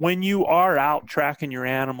 when you are out tracking your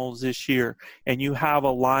animals this year and you have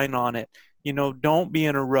a line on it, don't be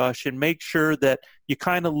in a rush and make sure that you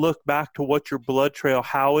kind of look back to what your blood trail,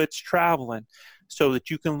 how it's traveling so that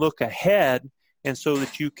you can look ahead and so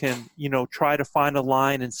that you can, try to find a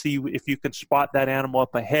line and see if you can spot that animal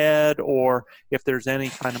up ahead or if there's any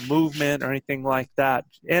kind of movement or anything like that.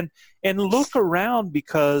 And look around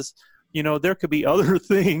because there could be other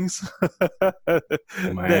things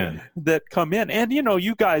that come in. And,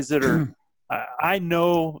 you guys that are, I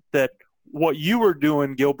know that what you were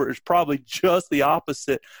doing, Gilbert, is probably just the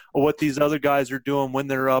opposite of what these other guys are doing when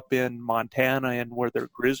they're up in Montana and where they're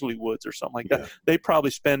grizzly woods or something like that. They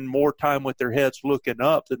probably spend more time with their heads looking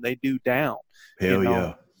up than they do down. Hell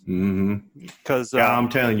yeah. Mm-hmm. Because I'm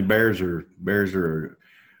telling you, bears are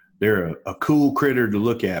they're a cool critter to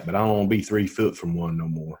look at, but I don't want to be 3 foot from one no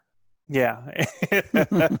more. Yeah.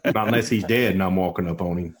 Not unless he's dead and I'm walking up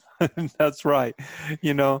on him. That's right.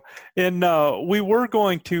 And we were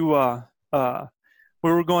going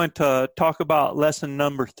to talk about lesson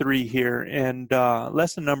number 3 here. And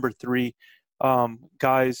lesson number 3,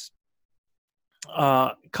 guys,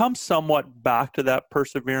 comes somewhat back to that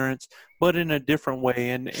perseverance, but in a different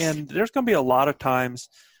way. And there's going to be a lot of times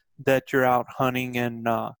that you're out hunting and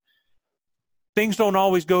things don't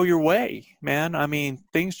always go your way, man. I mean,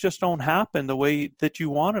 things just don't happen the way that you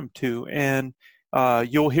want them to. And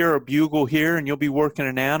you'll hear a bugle here and you'll be working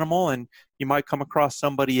an animal and you might come across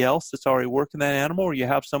somebody else that's already working that animal, or you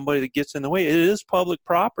have somebody that gets in the way. It is public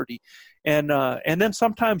property. And then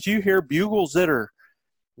sometimes you hear bugles that are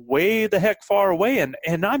way the heck far away. And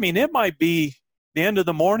I mean, it might be the end of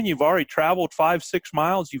the morning. You've already traveled 5-6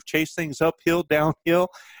 miles. You've chased things uphill, downhill.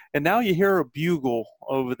 And now you hear a bugle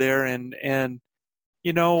over there. And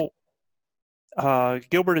Gilbert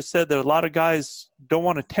has said that a lot of guys don't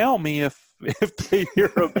want to tell me if they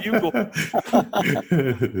hear a bugle.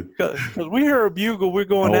 Because we hear a bugle, we're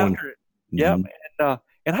going after it. Mm-hmm. Yep.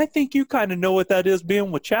 And I think you kind of know what that is,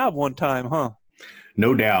 being with Chav one time, huh?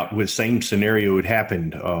 No doubt. With same scenario had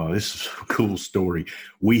happened. This is a cool story.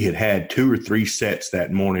 We had 2 or 3 sets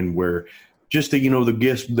that morning where just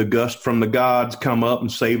the gust from the gods come up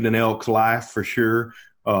and saved an elk's life for sure.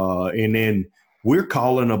 And then we're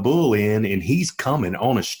calling a bull in and he's coming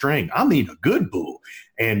on a string. I mean, a good bull.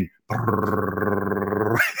 And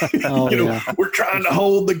we're trying to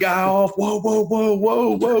hold the guy off. Whoa, whoa, whoa,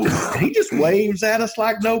 whoa, whoa. And he just waves at us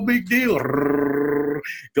like no big deal.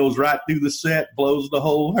 Goes right through the set, blows the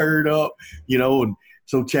whole herd up, and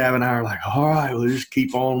so Chav and I are like, all right, we'll just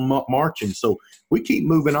keep on marching. So we keep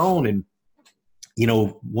moving on, and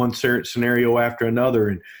one scenario after another,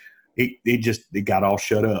 and it got all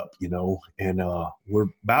shut up, and we're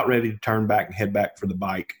about ready to turn back and head back for the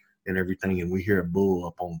bike and everything, and we hear a bull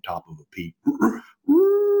up on top of a peak. And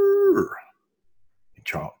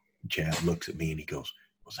Chav looks at me and he goes,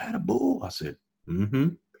 "Was that a bull?" I said, "Mm-hmm."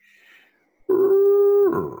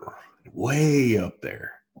 Way up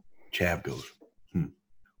there. Chav goes,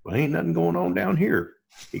 "Well, ain't nothing going on down here."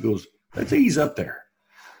 He goes, "Let's ease up there."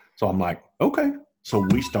 So I'm like, okay. So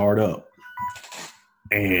we start up.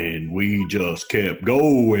 And we just kept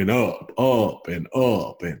going up and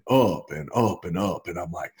up and up and up and up. And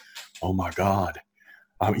I'm like, oh my God.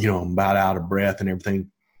 I'm about out of breath and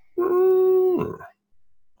everything. I'm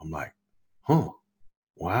like,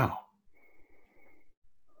 wow.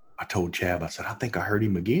 I told Chav, I said, I think I heard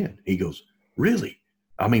him again. He goes, really?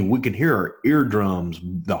 I mean, we can hear our eardrums,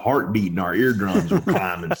 the heartbeat in our eardrums are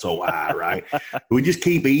climbing so high, right? We just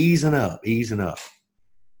keep easing up.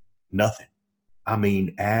 Nothing. I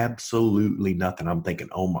mean, absolutely nothing. I'm thinking,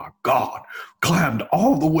 oh my God, climbed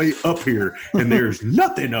all the way up here and there's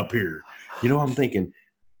nothing up here. I'm thinking,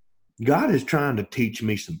 God is trying to teach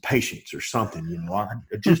me some patience or something. I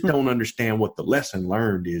just don't understand what the lesson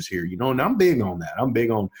learned is here, and I'm big on that. I'm big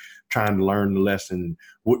on trying to learn the lesson.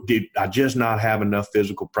 Did I just not have enough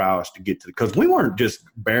physical prowess to get to because we weren't just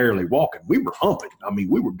barely walking. We were humping. I mean,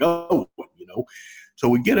 we were going, So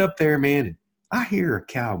we get up there, man, and I hear a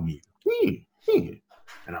cow mew.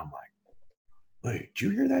 And I'm like, wait, did you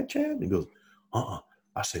hear that, Chad? And he goes, I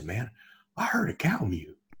said, man, I heard a cow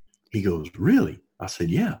mew. He goes, really? I said,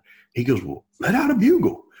 yeah. He goes, well, let out a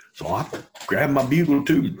bugle. So I grabbed my bugle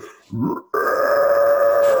too.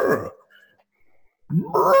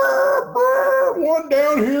 One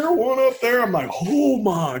down here, one up there. I'm like, oh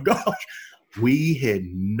my gosh. We had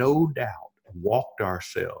no doubt walked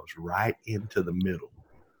ourselves right into the middle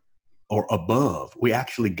or above. We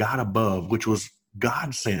actually got above, which was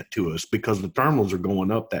God sent to us because the thermals are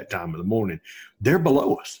going up that time of the morning. They're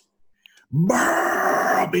below us.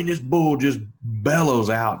 I mean, this bull just bellows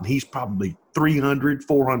out, and he's probably 300,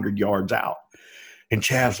 400 yards out. And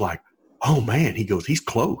Chav's like, oh, man. He goes, he's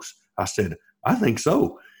close. I said, I think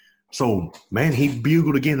so. So, man, he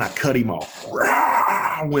bugled again. I cut him off.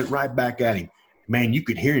 I went right back at him. Man, you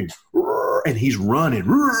could hear him. And he's running.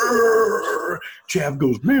 Chav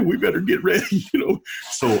goes, man, we better get ready,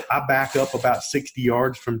 So I back up about 60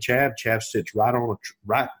 yards from Chav. Chav sits right on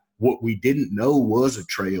right. What we didn't know was a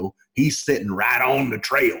trail. He's sitting right on the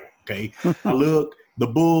trail. Okay. I look, the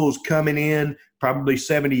bull's coming in probably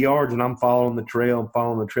 70 yards, and I'm following the trail.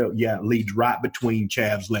 Yeah, it leads right between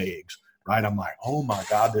Chav's legs, right? I'm like, oh, my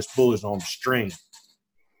God, this bull is on the string.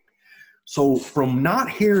 So from not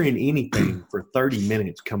hearing anything for 30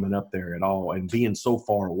 minutes coming up there at all and being so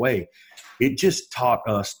far away, it just taught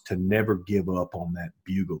us to never give up on that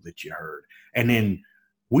bugle that you heard. And then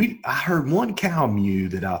I heard one cow mew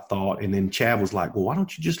that I thought, and then Chav was like, well, why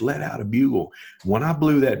don't you just let out a bugle? When I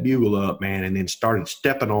blew that bugle up, man, and then started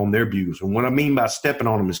stepping on their bugles, and what I mean by stepping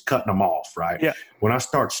on them is cutting them off, right? Yeah. When I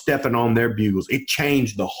start stepping on their bugles, it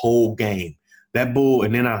changed the whole game. That bull,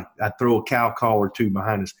 and then I throw a cow call or two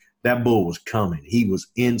behind us. That bull was coming. He was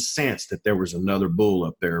incensed that there was another bull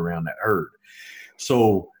up there around that herd.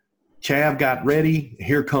 So Chav got ready.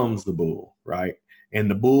 Here comes the bull, right? And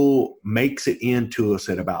the bull makes it into us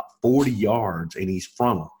at about 40 yards, and he's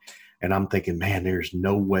from him. And I'm thinking, man, there's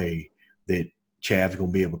no way that Chav's going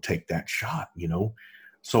to be able to take that shot, you know?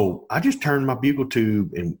 So I just turned my bugle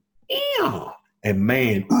tube and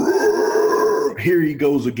man, here he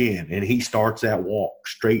goes again. And he starts that walk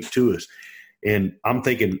straight to us. And I'm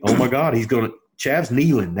thinking, oh, my God, Chav's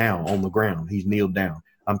kneeling now on the ground. He's kneeled down.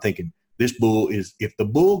 I'm thinking, this bull if the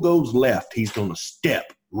bull goes left, he's going to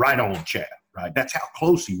step right on Chav, right? That's how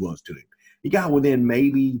close he was to him. He got within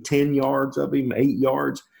maybe 10 yards of him, 8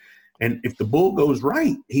 yards. And if the bull goes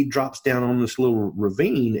right, he drops down on this little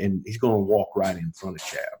ravine, and he's going to walk right in front of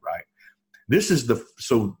Chav, right? There's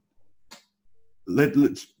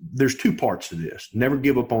two parts to this. Never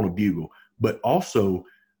give up on a bugle, but also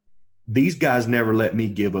these guys never let me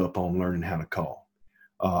give up on learning how to call.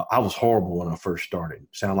 I was horrible when I first started.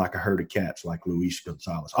 Sound like a herd of cats, like Luis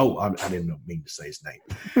Gonzalez. Oh, I didn't mean to say his name.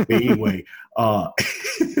 But anyway,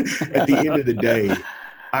 at the end of the day,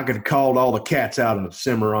 I could have called all the cats out of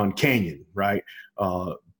Cimarron Canyon, right?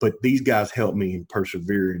 But these guys helped me in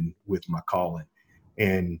persevering with my calling.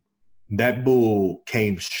 And that bull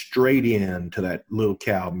came straight in to that little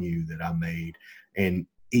cow mew that I made, and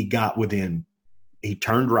he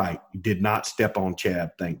turned right. He did not step on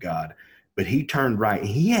Chav, thank God. But he turned right, and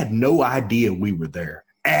he had no idea we were there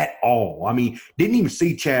at all. I mean, didn't even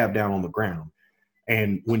see Chav down on the ground.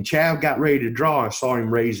 And when Chav got ready to draw, I saw him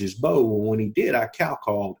raise his bow. When he did, I cow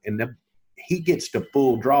called, and he gets to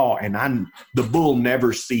full draw, and the bull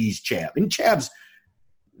never sees Chav. And Chav's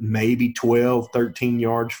maybe 12, 13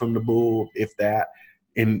 yards from the bull, if that,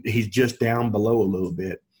 and he's just down below a little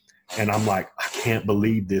bit. And I'm like, I can't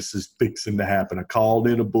believe this is fixing to happen. I called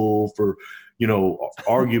in a bull for,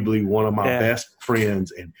 arguably one of my best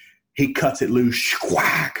friends, and he cuts it loose,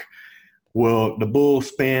 whack. Well, the bull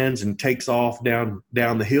spins and takes off down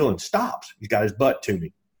the hill and stops. He's got his butt to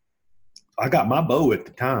me. I got my bow at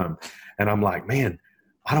the time, and I'm like, man,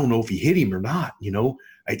 I don't know if he hit him or not.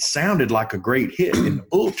 It sounded like a great hit. And the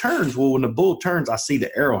bull turns. Well, when the bull turns, I see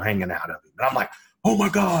the arrow hanging out of him. And I'm like, oh, my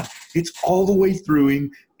God, it's all the way through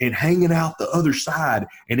him and hanging out the other side.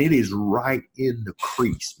 And it is right in the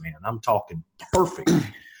crease, man. I'm talking perfect.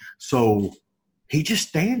 So he just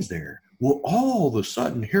stands there. Well, all of a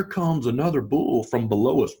sudden, here comes another bull from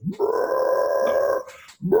below us. Brr,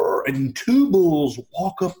 brr, and two bulls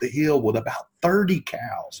walk up the hill with about 30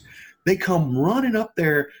 cows. They come running up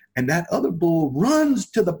there, and that other bull runs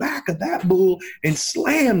to the back of that bull and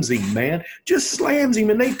slams him, man. Just slams him,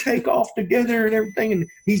 and they take off together and everything, and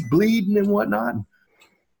he's bleeding and whatnot.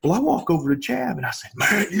 Well, I walk over to Chav, and I said,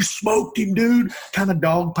 man, you smoked him, dude. Kind of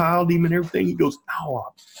dogpiled him and everything. He goes, no,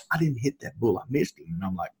 I didn't hit that bull. I missed him. And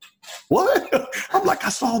I'm like, what? I'm like, I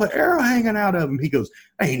saw the arrow hanging out of him. He goes,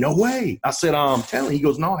 ain't no way. I said, I'm telling you. He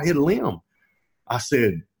goes, no, I hit a limb. I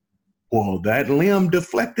said, well, that limb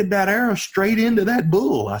deflected that arrow straight into that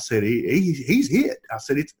bull. I said, he's hit. I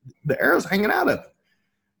said, the arrow's hanging out of him.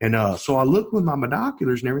 And so I looked with my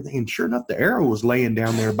binoculars and everything, and sure enough, the arrow was laying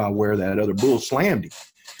down there by where that other bull slammed him.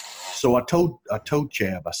 So I told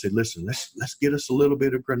Chav, I said, listen, let's get us a little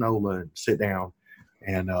bit of granola and sit down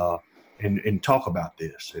and talk about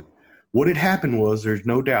this. And what had happened was, there's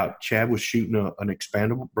no doubt, Chav was shooting an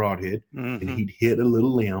expandable broadhead, and he'd hit a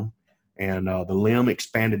little limb, and the limb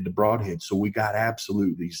expanded the broadhead. So we got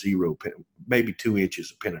absolutely zero, maybe 2 inches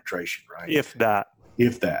of penetration, right? If that.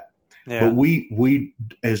 Yeah. But we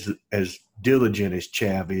as diligent as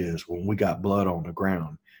Chav is, when we got blood on the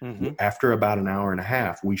ground, after about an hour and a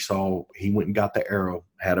half, we saw he went and got the arrow,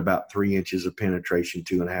 had about 3 inches of penetration,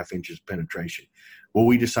 2.5 inches of penetration. Well,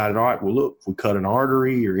 we decided, all right, well, look, if we cut an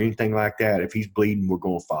artery or anything like that, if he's bleeding, we're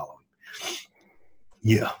going to follow him.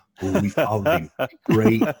 Yeah, well, we followed him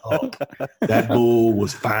straight up. That bull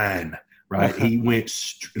was fine, right? He went,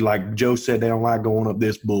 like Joe said, they don't like going up.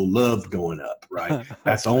 This bull loved going up, right?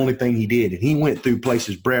 That's the only thing he did. And he went through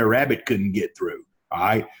places Brer Rabbit couldn't get through, all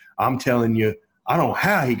right? I'm telling you, I don't know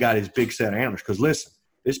how he got his big set of antlers, because listen,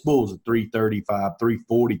 this bull's a 335,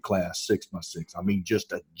 340 class 6x6. I mean,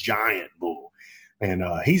 just a giant bull. And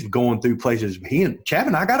he's going through places he and Chav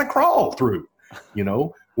and I got to crawl through, you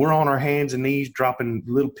know. We're on our hands and knees dropping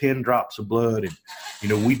little pin drops of blood. And, you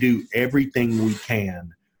know, we do everything we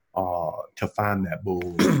can to find that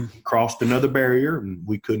bull. Crossed another barrier and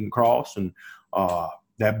we couldn't cross. And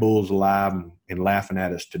that bull's alive and laughing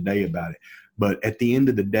at us today about it. But at the end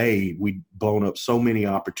of the day, we'd blown up so many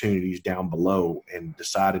opportunities down below and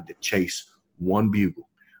decided to chase one bugle.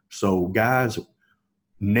 So, guys,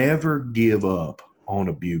 never give up on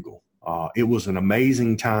a bugle. It was an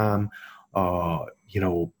amazing time. You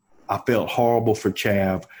know, I felt horrible for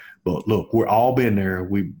Chav, but look, we're all been there.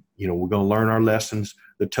 We're going to learn our lessons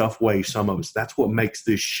the tough way, some of us. That's what makes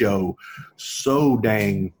this show so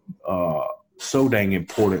dang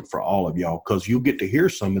important for all of y'all, because you'll get to hear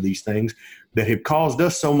some of these things that have caused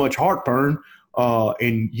us so much heartburn,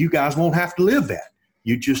 and you guys won't have to live that.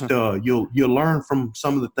 You just you'll learn from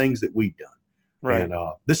some of the things that we've done. Right. And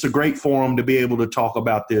this is a great forum to be able to talk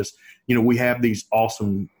about this. You know, we have these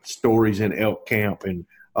awesome stories in elk camp, and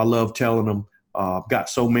I love telling them. I've got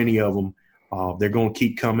so many of them. They're going to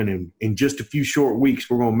keep coming, and in just a few short weeks,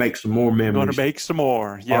 we're going to make some more memories. We're going to make some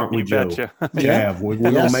more. Yeah, aren't we, Joe? Betcha. Yeah, we're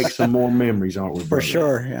going to make some more memories, aren't we, brother? For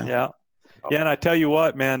sure, yeah. Yeah. Yeah, and I tell you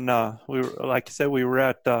what, man, we were, like you said, we were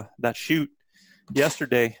at that shoot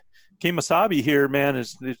yesterday. Kemosabe here, man,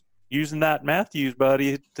 is using that Matthews,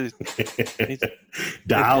 buddy. He's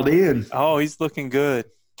dialed in. Oh, he's looking good.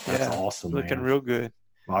 That's awesome, looking man. Real good.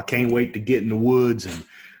 Well, I can't wait to get in the woods and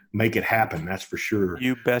make it happen. That's for sure.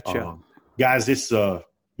 You betcha. Guys, this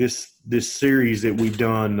series that we've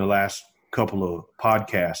done the last couple of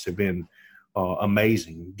podcasts have been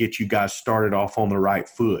amazing. Get you guys started off on the right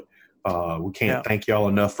foot. We can't thank y'all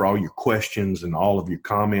enough for all your questions and all of your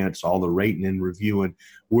comments, all the rating and reviewing.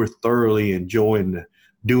 We're thoroughly enjoying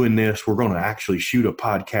doing this. We're going to actually shoot a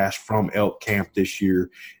podcast from elk camp this year.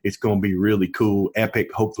 It's going to be really cool,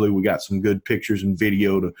 epic. Hopefully we got some good pictures and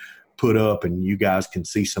video to put up, and you guys can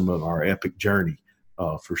see some of our epic journey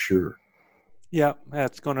for sure. Yeah,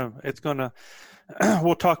 it's gonna.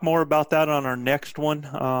 We'll talk more about that on our next one.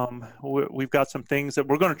 We've got some things that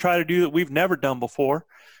we're going to try to do that we've never done before.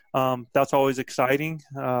 That's always exciting.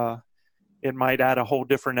 It might add a whole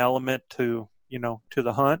different element to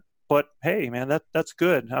the hunt. But hey, man, that's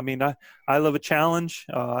good. I mean, I love a challenge.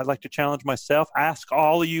 I like to challenge myself. Ask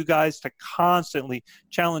all of you guys to constantly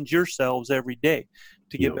challenge yourselves every day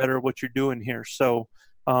to get better at what you're doing here. So,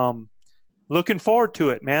 looking forward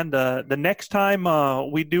to it, man. The next time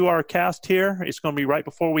we do our cast here, it's going to be right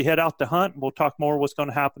before we head out to hunt. We'll talk more what's going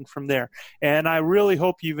to happen from there. And I really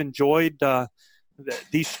hope you've enjoyed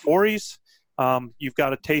these stories. You've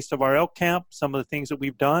got a taste of our elk camp, some of the things that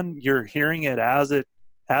we've done. You're hearing it as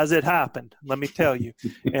it happened, let me tell you.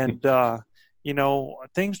 And,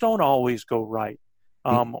 things don't always go right.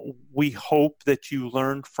 We hope that you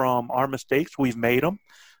learned from our mistakes. We've made them.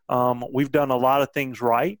 We've done a lot of things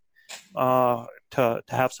right to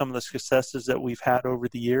have some of the successes that we've had over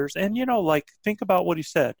the years. And, think about what he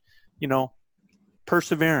said,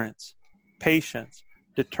 perseverance, patience,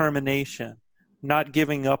 determination, not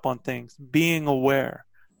giving up on things, being aware,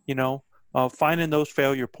 finding those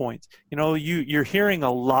failure points. You're hearing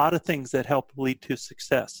a lot of things that help lead to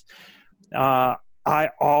success. I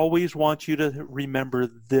always want you to remember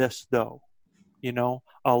this, though.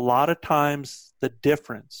 A lot of times the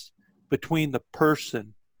difference between the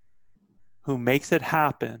person who makes it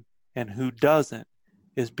happen and who doesn't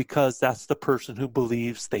is because that's the person who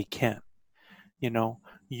believes they can.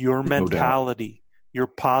 Your mentality, your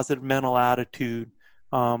positive mental attitude,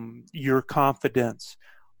 your confidence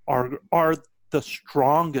are the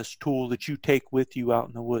strongest tool that you take with you out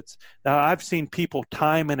in the woods. Now, I've seen people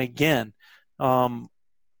time and again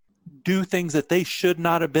do things that they should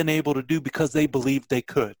not have been able to do because they believed they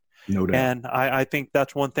could. No doubt. And I think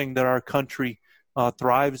that's one thing that our country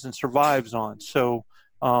thrives and survives on. So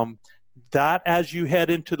that as you head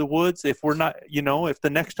into the woods, if we're not, if the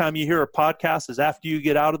next time you hear a podcast is after you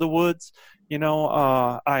get out of the woods,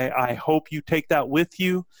 I hope you take that with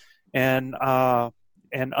you and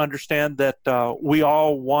understand that we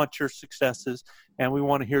all want your successes and we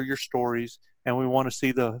want to hear your stories and we want to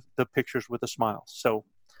see the pictures with a smile. So,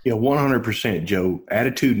 yeah, 100%, Joe.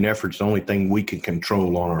 Attitude and effort is the only thing we can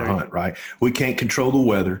control on our hunt, right? We can't control the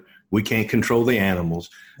weather. We can't control the animals.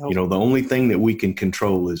 Nope. You know, the only thing that we can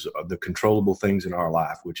control is the controllable things in our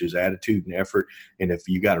life, which is attitude and effort. And if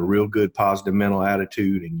you got a real good positive mental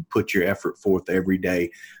attitude and you put your effort forth every day,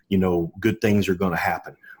 you know, good things are going to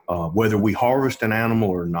happen. Whether we harvest an animal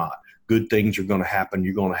or not, good things are going to happen.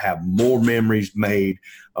 You're going to have more memories made.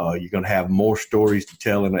 You're going to have more stories to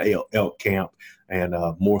tell in an elk camp, and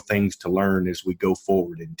more things to learn as we go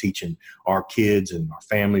forward in teaching our kids and our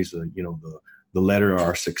families, you know, the letter of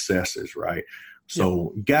our successes, right?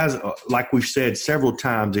 So, guys, like we've said several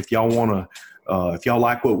times, if y'all want to, if y'all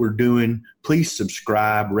like what we're doing, please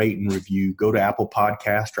subscribe, rate, and review. Go to Apple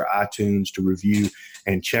Podcast or iTunes to review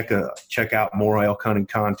and check out more elk hunting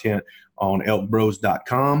content on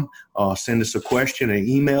elkbros.com. Send us a question, an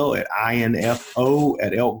email at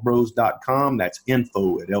info@elkbros.com. That's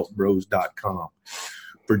info@elkbros.com.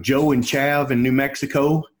 For Joe and Chav in New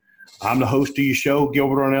Mexico, I'm the host of your show,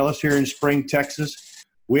 Gilbert Ornelas, here in Spring, Texas.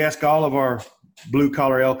 We ask all of our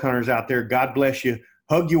blue-collar elk hunters out there, God bless you.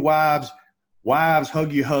 Hug your wives. Wives,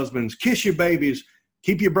 hug your husbands. Kiss your babies.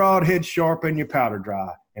 Keep your broad head sharp and your powder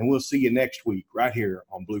dry. And we'll see you next week right here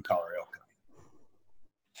on Blue Collar Elk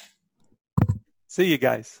Hunting. See you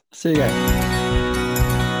guys. See you guys.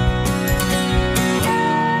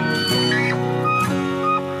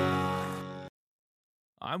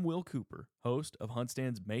 I'm Will Cooper, host of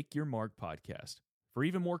HuntStand's Make Your Mark podcast. For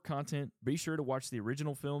even more content, be sure to watch the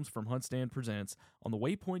original films from HuntStand Presents on the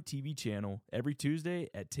Waypoint TV channel every Tuesday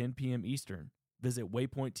at 10 p.m. Eastern. Visit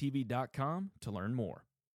waypointtv.com to learn more.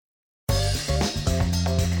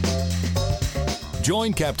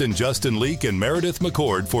 Join Captain Justin Leake and Meredith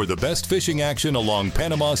McCord for the best fishing action along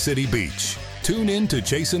Panama City Beach. Tune in to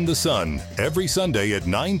Chasing the Sun every Sunday at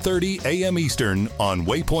 9:30 a.m. Eastern on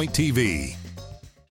Waypoint TV.